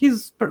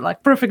 He's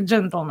perfect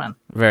gentleman.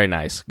 Very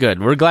nice.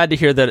 Good. We're glad to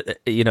hear that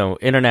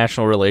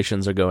international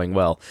relations are going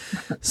well.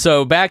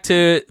 So back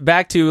to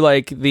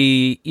like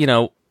the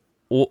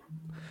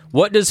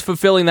what does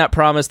fulfilling that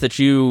promise that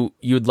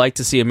you'd like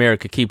to see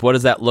America keep? What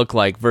does that look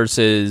like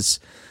versus,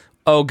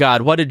 oh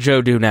God, what did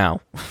Joe do now?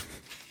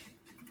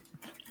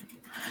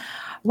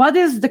 What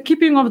is the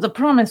keeping of the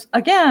promise?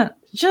 Again,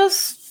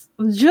 just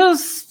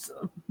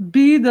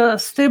be the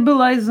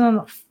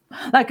stabilizer,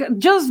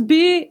 just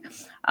be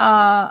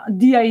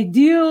the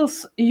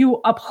ideals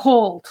you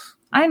uphold.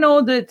 I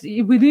know that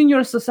within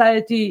your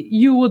society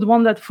you would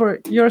want that for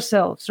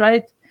yourselves,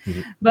 right?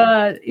 Mm-hmm.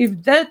 But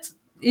if that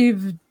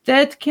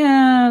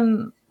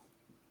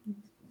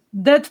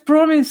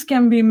promise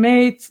can be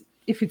made,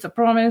 if it's a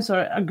promise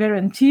or a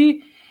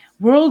guarantee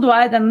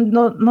worldwide, and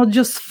not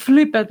just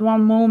flip at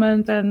one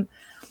moment, and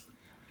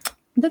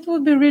that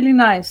would be really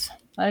nice.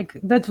 Like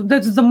that's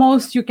the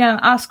most you can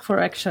ask for,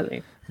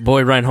 actually.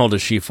 Boy, Reinhold,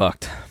 is she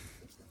fucked.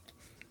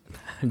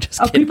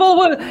 Just kidding.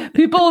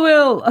 People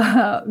will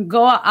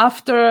go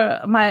after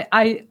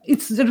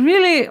it's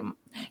really,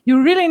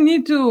 you really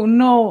need to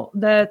know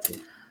that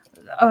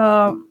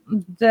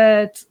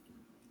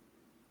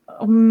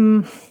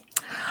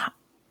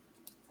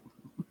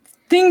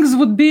things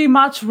would be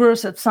much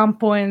worse at some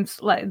point.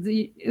 Like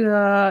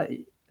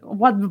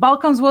what the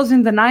Balkans was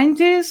in the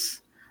 90s.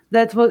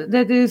 That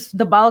is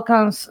the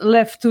Balkans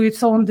left to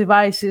its own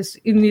devices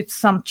in its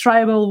some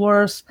tribal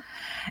wars,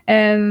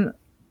 and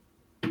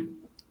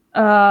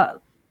so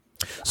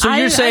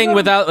you're saying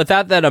without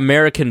that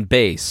American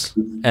base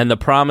and the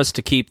promise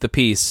to keep the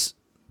peace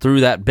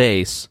through that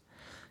base,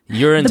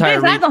 your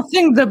entire I don't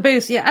think the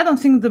base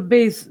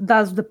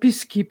does the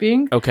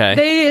peacekeeping. Okay,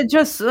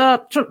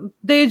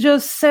 they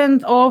just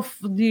send off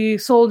the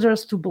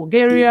soldiers to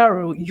Bulgaria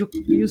or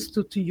used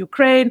to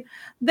Ukraine.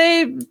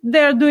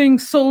 They're doing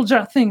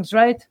soldier things,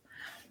 right?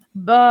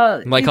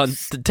 But like on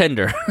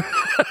Tinder.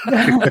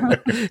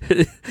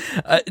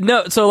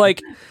 No, so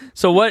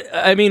what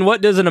I mean,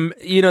 what does and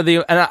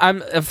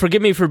I'm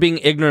forgive me for being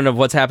ignorant of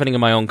what's happening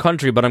in my own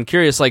country, but I'm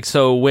curious,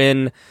 so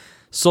when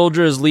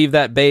soldiers leave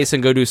that base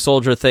and go do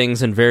soldier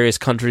things in various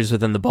countries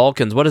within the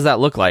Balkans, what does that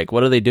look like?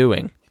 What are they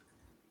doing?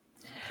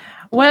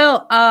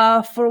 Well,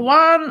 for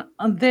one,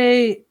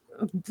 they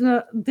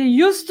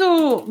used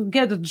to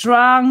get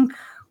drunk.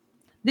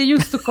 They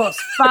used to cause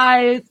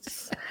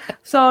fights.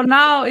 So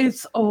now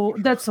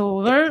that's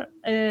over,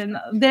 and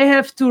they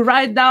have to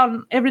write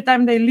down every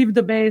time they leave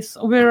the base,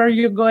 where are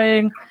you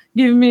going?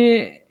 Give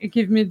me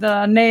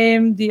the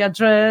name, the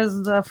address,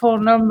 the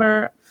phone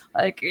number.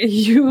 Like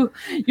you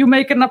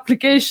make an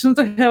application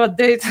to have a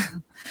date,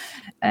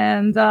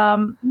 and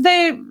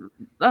they.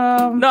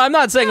 No, I'm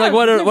not saying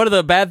what are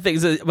the bad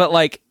things, but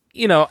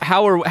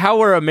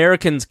how are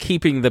Americans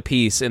keeping the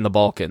peace in the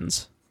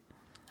Balkans?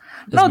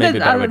 No,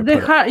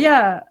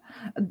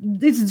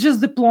 it's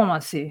just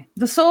diplomacy.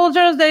 The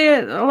soldiers,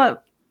 they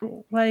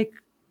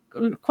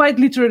quite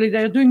literally,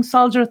 they're doing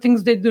soldier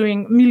things. They're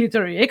doing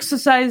military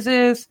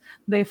exercises.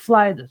 They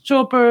fly the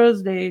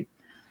choppers. They,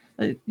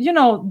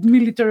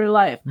 military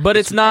life. But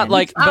it's not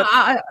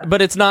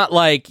but it's not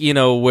like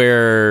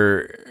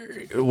where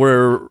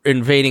we're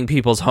invading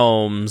people's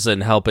homes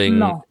and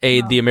helping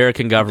aid the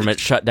American government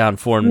shut down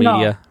foreign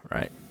media,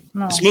 right?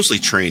 No. It's mostly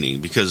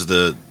training because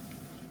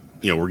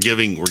we're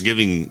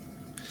giving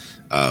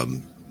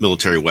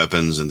military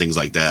weapons and things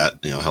like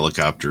that,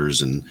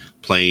 helicopters and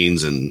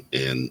planes and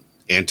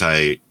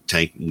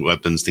anti-tank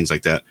weapons, things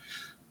like that,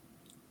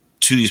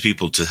 to these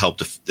people to help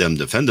them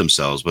defend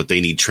themselves, but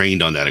they need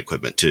trained on that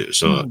equipment too.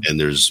 So, and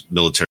there's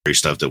military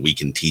stuff that we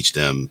can teach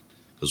them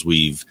because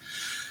we've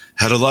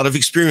had a lot of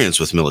experience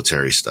with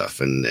military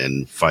stuff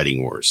and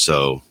fighting wars.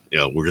 So,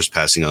 we're just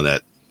passing on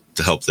that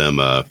to help them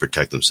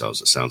protect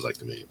themselves. It sounds like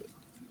to me.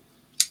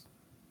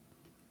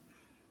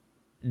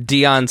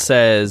 Dion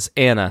says,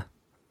 Anna,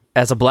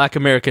 as a black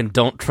American,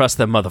 don't trust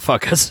them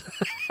motherfuckers.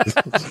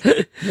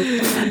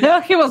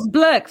 Yeah, he was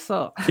black,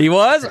 so. He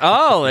was?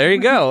 Oh, there you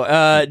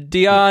go.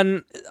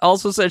 Dion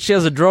also said she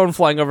has a drone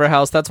flying over her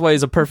house. That's why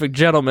he's a perfect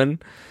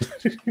gentleman.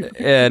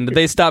 And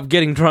they stopped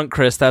getting drunk,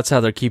 Chris. That's how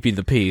they're keeping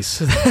the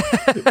peace.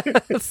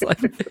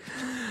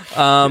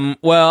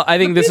 Well, I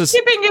think this is...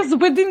 Peacekeeping is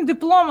within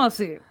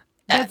diplomacy.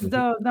 That's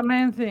the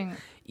main thing.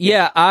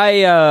 Yeah, I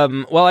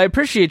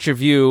appreciate your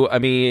view. I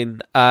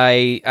mean,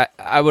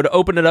 I would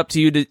open it up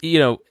to you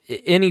to,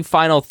 any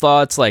final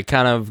thoughts,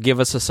 kind of give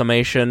us a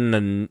summation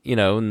and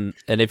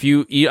if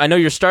you I know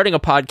you're starting a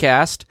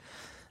podcast,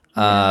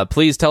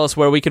 please tell us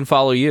where we can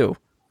follow you.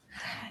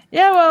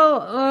 Yeah,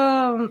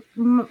 well,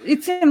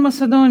 it's in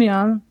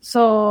Macedonian,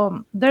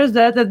 so there's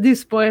that at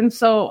this point.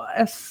 So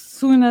as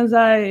soon as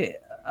I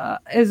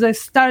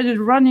started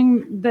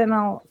running, then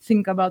I'll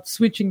think about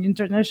switching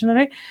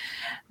internationally.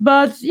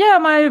 But yeah,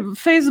 my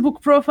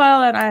Facebook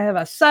profile, and I have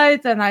a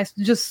site, and I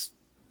just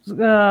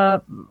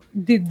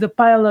did the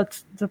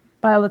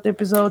pilot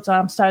episodes.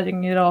 I'm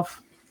starting it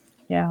off.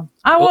 Yeah,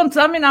 I won't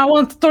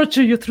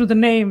torture you through the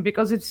name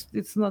because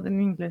it's not in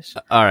English.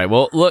 All right.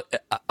 Well, look,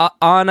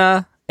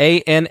 Anna,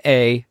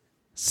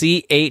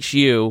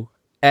 AnaChushkova.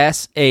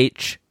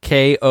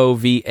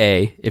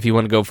 If you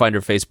want to go find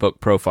her Facebook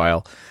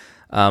profile,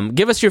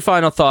 give us your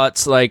final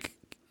thoughts. Like,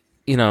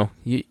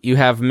 you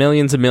have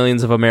millions and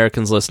millions of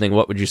Americans listening.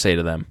 What would you say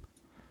to them?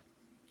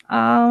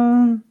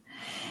 Yeah,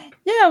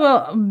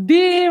 well,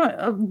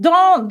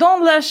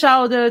 don't lash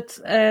out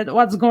at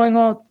what's going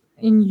on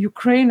in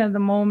Ukraine at the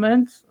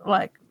moment.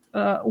 Like,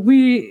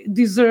 we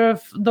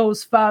deserve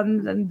those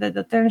funds and that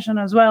attention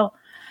as well,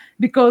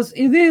 because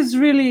it is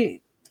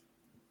really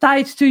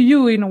tied to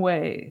you in a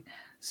way.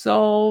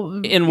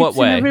 So, in what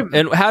way?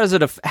 And how does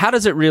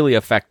it really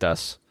affect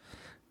us?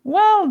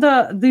 Well,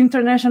 the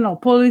international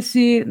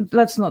policy.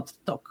 Let's not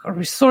talk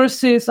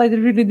resources. I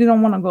really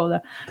didn't want to go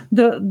there.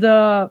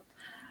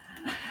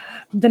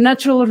 The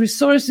natural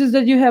resources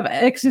that you have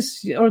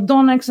access or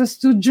don't access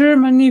to.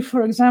 Germany,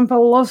 for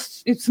example,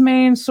 lost its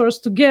main source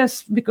to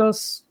gas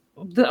because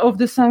of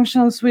the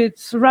sanctions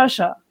with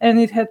Russia, and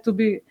it had to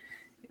be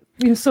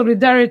in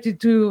solidarity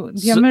to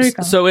the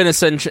Americans. So in a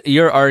sense,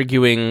 you're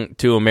arguing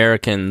to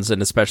Americans,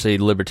 and especially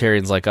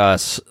libertarians like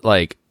us,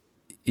 like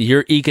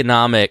your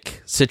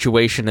economic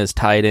situation is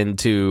tied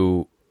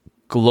into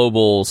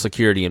global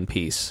security and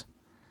peace.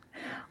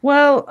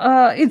 Well,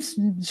 it's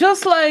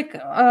just like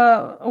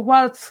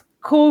what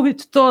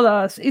COVID taught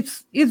us.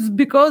 It's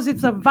because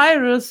it's a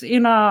virus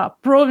in a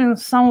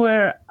province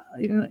somewhere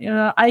in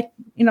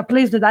a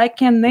place that I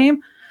can't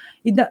name.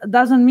 It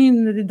doesn't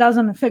mean that it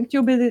doesn't affect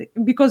you, but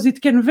because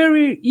it can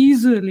very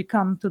easily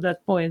come to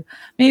that point.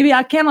 Maybe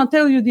I cannot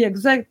tell you the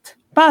exact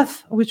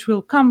path which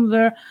will come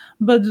there,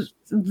 but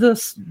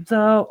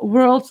the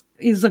world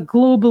is a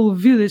global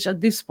village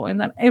at this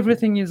point, and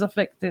everything is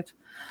affected.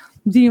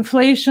 The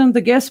inflation,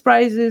 the gas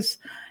prices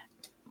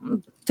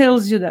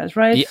tells you that,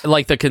 right? Yeah,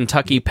 like the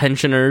Kentucky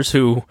pensioners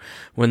who,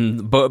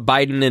 when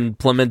Biden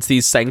implements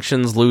these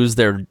sanctions, lose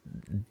their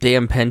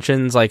damn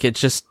pensions. Like,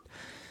 it's just...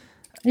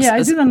 Yeah,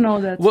 I didn't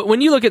know that. When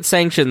you look at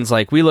sanctions,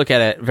 like, we look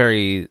at it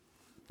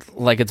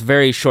it's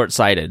very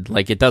short-sighted.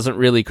 Like, it doesn't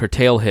really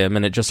curtail him,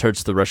 and it just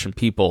hurts the Russian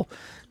people. I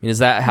mean, is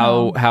that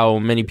how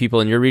many people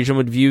in your region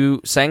would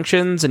view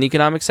sanctions and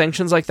economic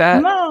sanctions like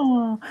that?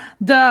 No,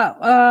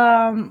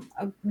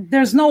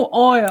 there's no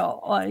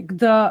oil. Like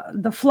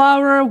the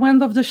flour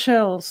went off the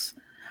shelves.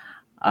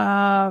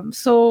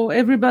 So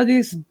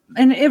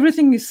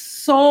everything is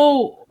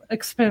so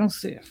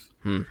expensive.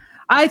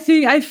 I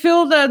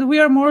feel that we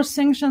are more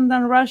sanctioned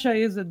than Russia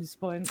is at this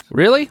point.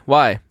 Really?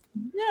 Why?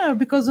 Yeah,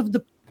 because of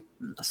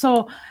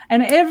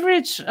an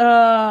average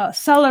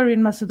salary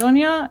in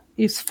Macedonia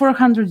is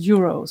 400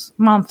 euros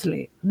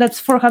monthly.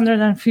 That's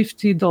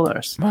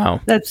 $450. Wow.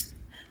 That's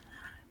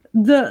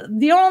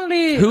the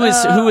only... Who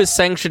is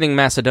sanctioning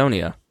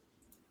Macedonia?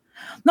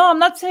 No, I'm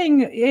not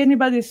saying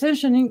anybody's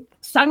sanctioning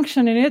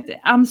it.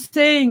 I'm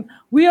saying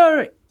we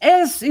are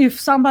as if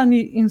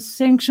somebody is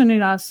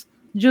sanctioning us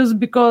just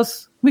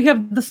because we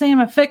have the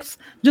same effects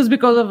just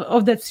because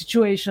of that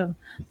situation.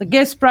 The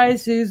gas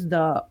prices,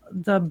 the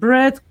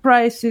bread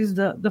prices,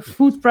 the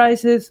food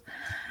prices.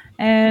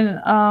 And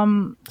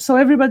so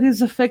everybody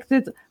is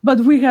affected,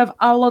 but we have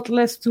a lot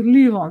less to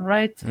live on,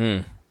 right?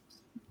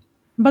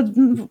 But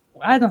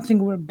I don't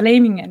think we're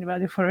blaming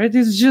anybody for it.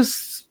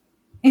 It's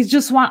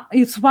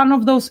one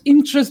of those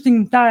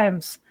interesting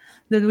times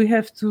that we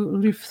have to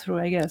live through,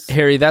 I guess.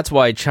 Harry, that's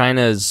why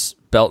China's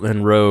Belt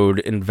and Road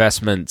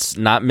investments,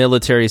 not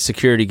military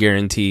security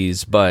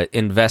guarantees, but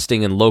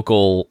investing in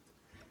local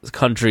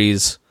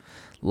countries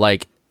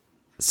like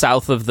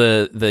south of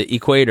the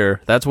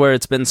equator. That's where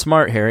it's been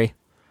smart, Harry.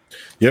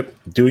 Yep.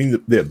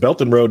 Doing the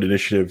Belt and Road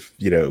Initiative,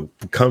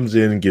 comes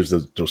in and gives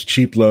those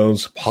cheap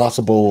loans,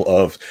 possible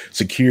of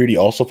security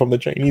also from the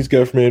Chinese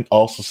government,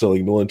 also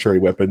selling military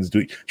weapons,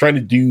 trying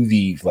to do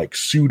the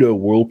pseudo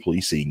world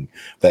policing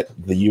that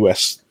the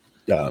U.S.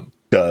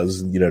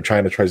 Does.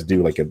 China tries to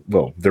do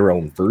their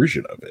own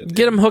version of it.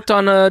 Get them hooked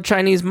on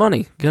Chinese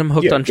money. Get them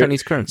hooked on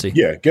Chinese currency.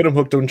 Yeah, get them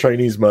hooked on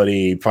Chinese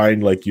money.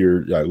 Find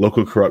your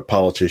local corrupt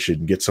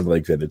politician. Get something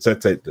like that. It's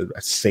that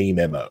same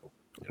MO.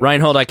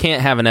 Reinhold, I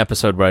can't have an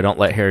episode where I don't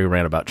let Harry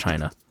rant about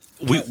China.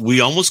 We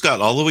almost got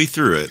all the way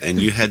through it,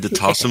 and you had to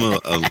toss him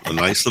a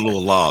nice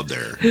little lob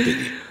there,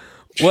 didn't you?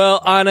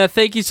 Well, Anna,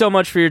 thank you so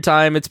much for your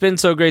time. It's been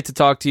so great to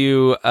talk to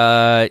you.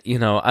 I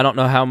don't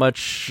know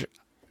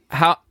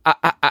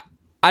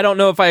I don't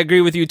know if I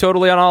agree with you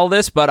totally on all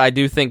this, but I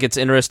do think it's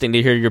interesting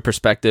to hear your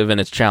perspective,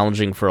 and it's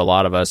challenging for a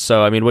lot of us.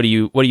 So, I mean, what do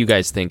you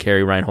guys think,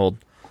 Harry, Reinhold?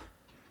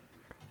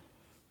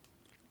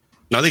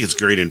 I think it's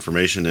great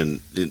information,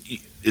 and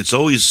it's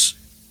always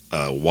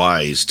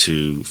wise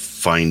to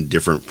find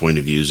different point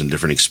of views and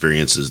different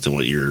experiences than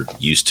what you're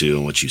used to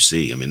and what you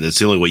see. I mean, that's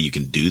the only way you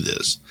can do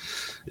this,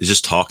 is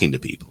just talking to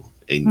people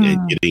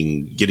and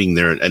getting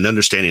there and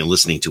understanding and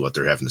listening to what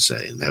they're having to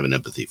say and having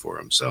empathy for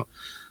them. So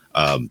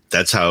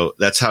that's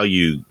how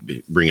you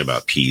bring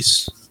about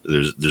peace.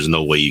 There's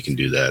no way you can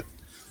do that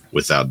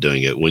without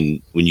doing it.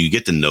 When you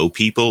get to know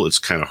people, it's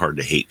kind of hard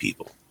to hate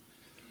people.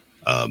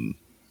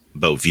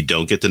 But if you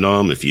don't get to know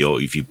them, if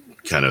you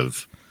kind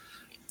of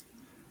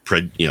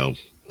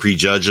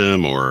prejudge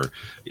them or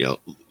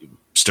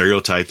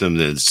stereotype them,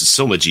 then it's just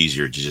so much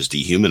easier to just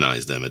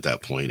dehumanize them at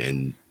that point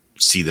and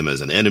see them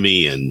as an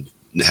enemy and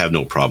have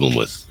no problem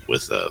with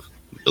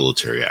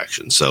military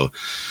action. So,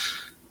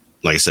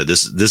 like I said,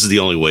 this is the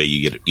only way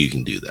you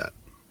can do that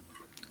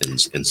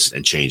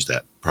and change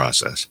that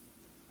process.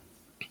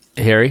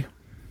 Harry?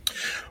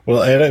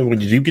 Well, Anna,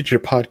 when you do get your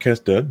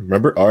podcast done,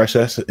 remember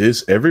RSS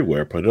is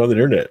everywhere. Put it on the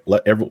internet.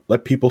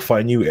 Let people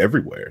find you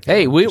everywhere.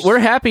 Hey, we're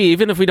happy,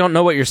 even if we don't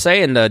know what you're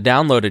saying, to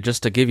download it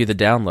just to give you the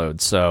download.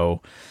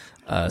 So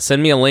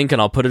send me a link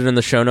and I'll put it in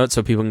the show notes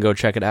so people can go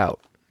check it out.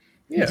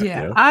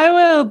 Yeah. I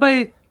will.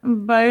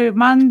 By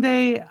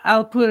Monday,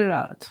 I'll put it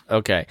out.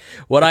 Okay.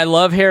 What I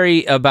love,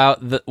 Harry,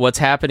 about what's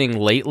happening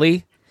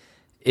lately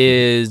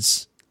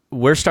is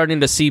we're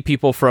starting to see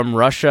people from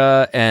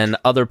Russia and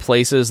other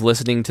places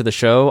listening to the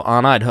show.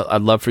 Anna,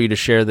 I'd love for you to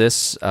share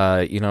this,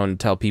 and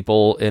tell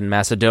people in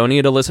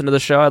Macedonia to listen to the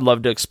show. I'd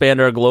love to expand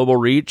our global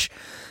reach.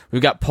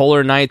 We've got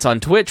Polar Knights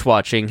on Twitch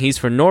watching. He's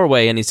from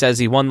Norway, and he says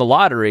he won the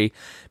lottery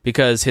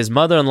because his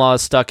mother-in-law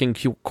is stuck in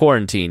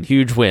quarantine.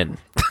 Huge win.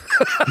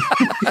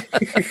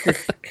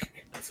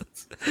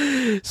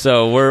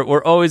 So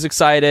we're always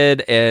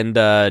excited, and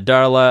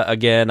Darla,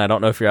 again, I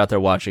don't know if you're out there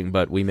watching,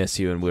 but we miss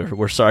you, and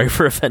we're sorry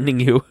for offending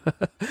you.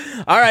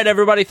 All right,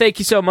 everybody, thank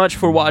you so much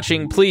for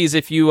watching. Please,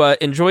 if you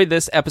enjoyed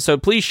this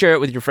episode, please share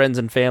it with your friends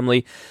and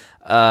family,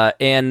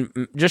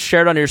 and just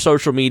share it on your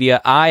social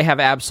media. I have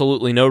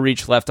absolutely no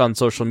reach left on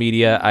social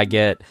media. I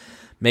get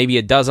maybe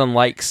a dozen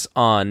likes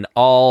on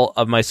all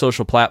of my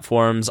social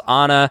platforms.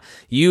 Anna,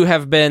 you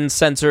have been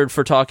censored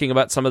for talking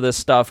about some of this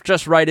stuff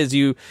just right as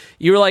you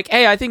were like,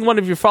 hey, I think one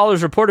of your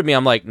followers reported me.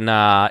 I'm like,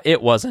 nah,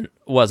 it wasn't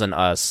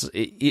us.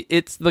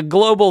 It's the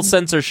global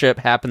censorship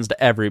happens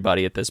to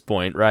everybody at this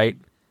point, right?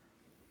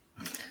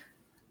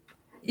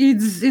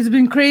 It's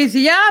been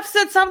crazy. Yeah, I've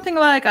said something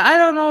like, I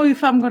don't know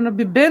if I'm going to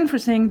be banned for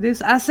saying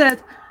this. I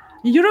said,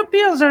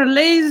 Europeans are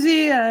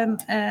lazy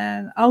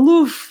and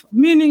aloof,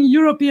 meaning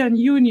European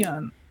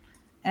Union.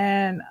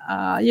 And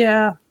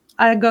I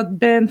got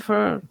banned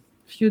for a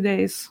few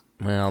days.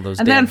 Well,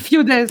 then a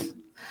few days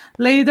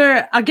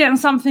later, again,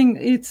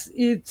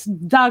 it's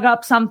dug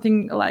up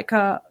something like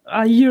a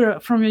year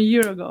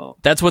ago.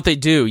 That's what they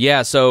do.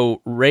 Yeah.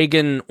 So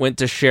Reagan went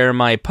to share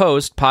my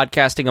post.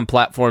 Podcasting on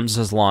Platforms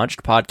has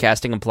launched.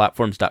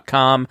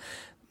 Podcastingonplatforms.com.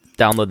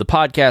 Download the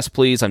podcast,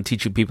 please. I'm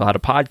teaching people how to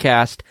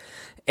podcast.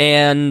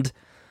 And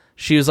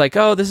she was like,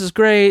 oh, this is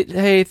great.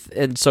 Hey.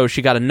 And so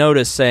she got a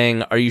notice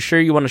saying, are you sure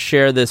you want to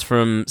share this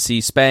from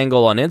C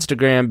Spangle on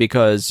Instagram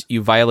because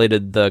you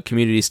violated the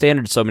community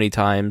standards so many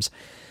times?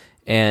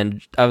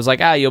 And I was like,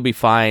 you'll be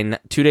fine.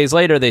 2 days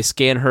later, they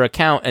scan her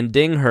account and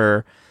ding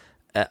her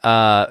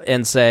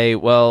and say,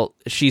 well,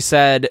 she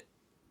said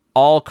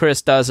all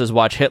Chris does is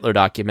watch Hitler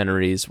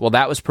documentaries. Well,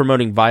 that was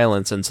promoting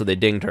violence, and so they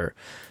dinged her.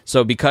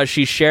 So because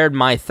she shared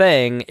my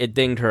thing, it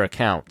dinged her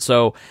account.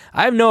 So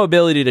I have no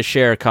ability to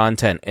share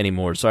content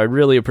anymore. So I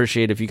really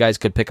appreciate if you guys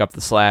could pick up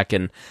the slack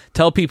and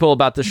tell people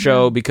about the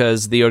show,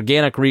 because the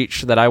organic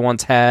reach that I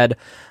once had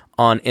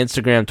on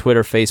Instagram,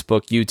 Twitter,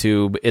 Facebook,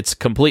 YouTube, it's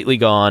completely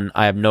gone.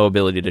 I have no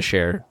ability to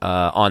share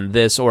on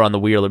this or on the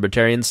We Are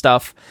Libertarian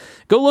stuff.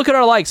 Go look at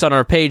our likes on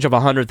our page of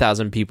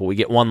 100,000 people. We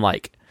get one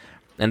like.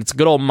 And it's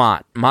good old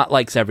Mott. Mott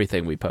likes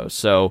everything we post.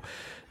 So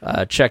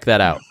check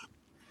that out.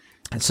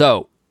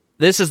 So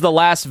this is the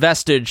last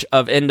vestige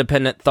of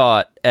independent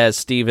thought, as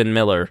Stephen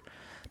Miller,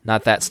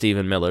 not that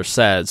Stephen Miller,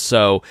 says.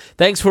 So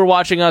thanks for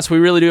watching us. We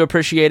really do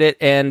appreciate it.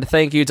 And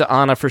thank you to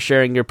Anna for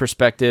sharing your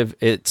perspective.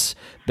 It's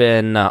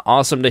been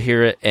awesome to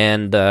hear it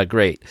and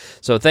great.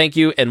 So thank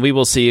you, and we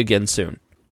will see you again soon.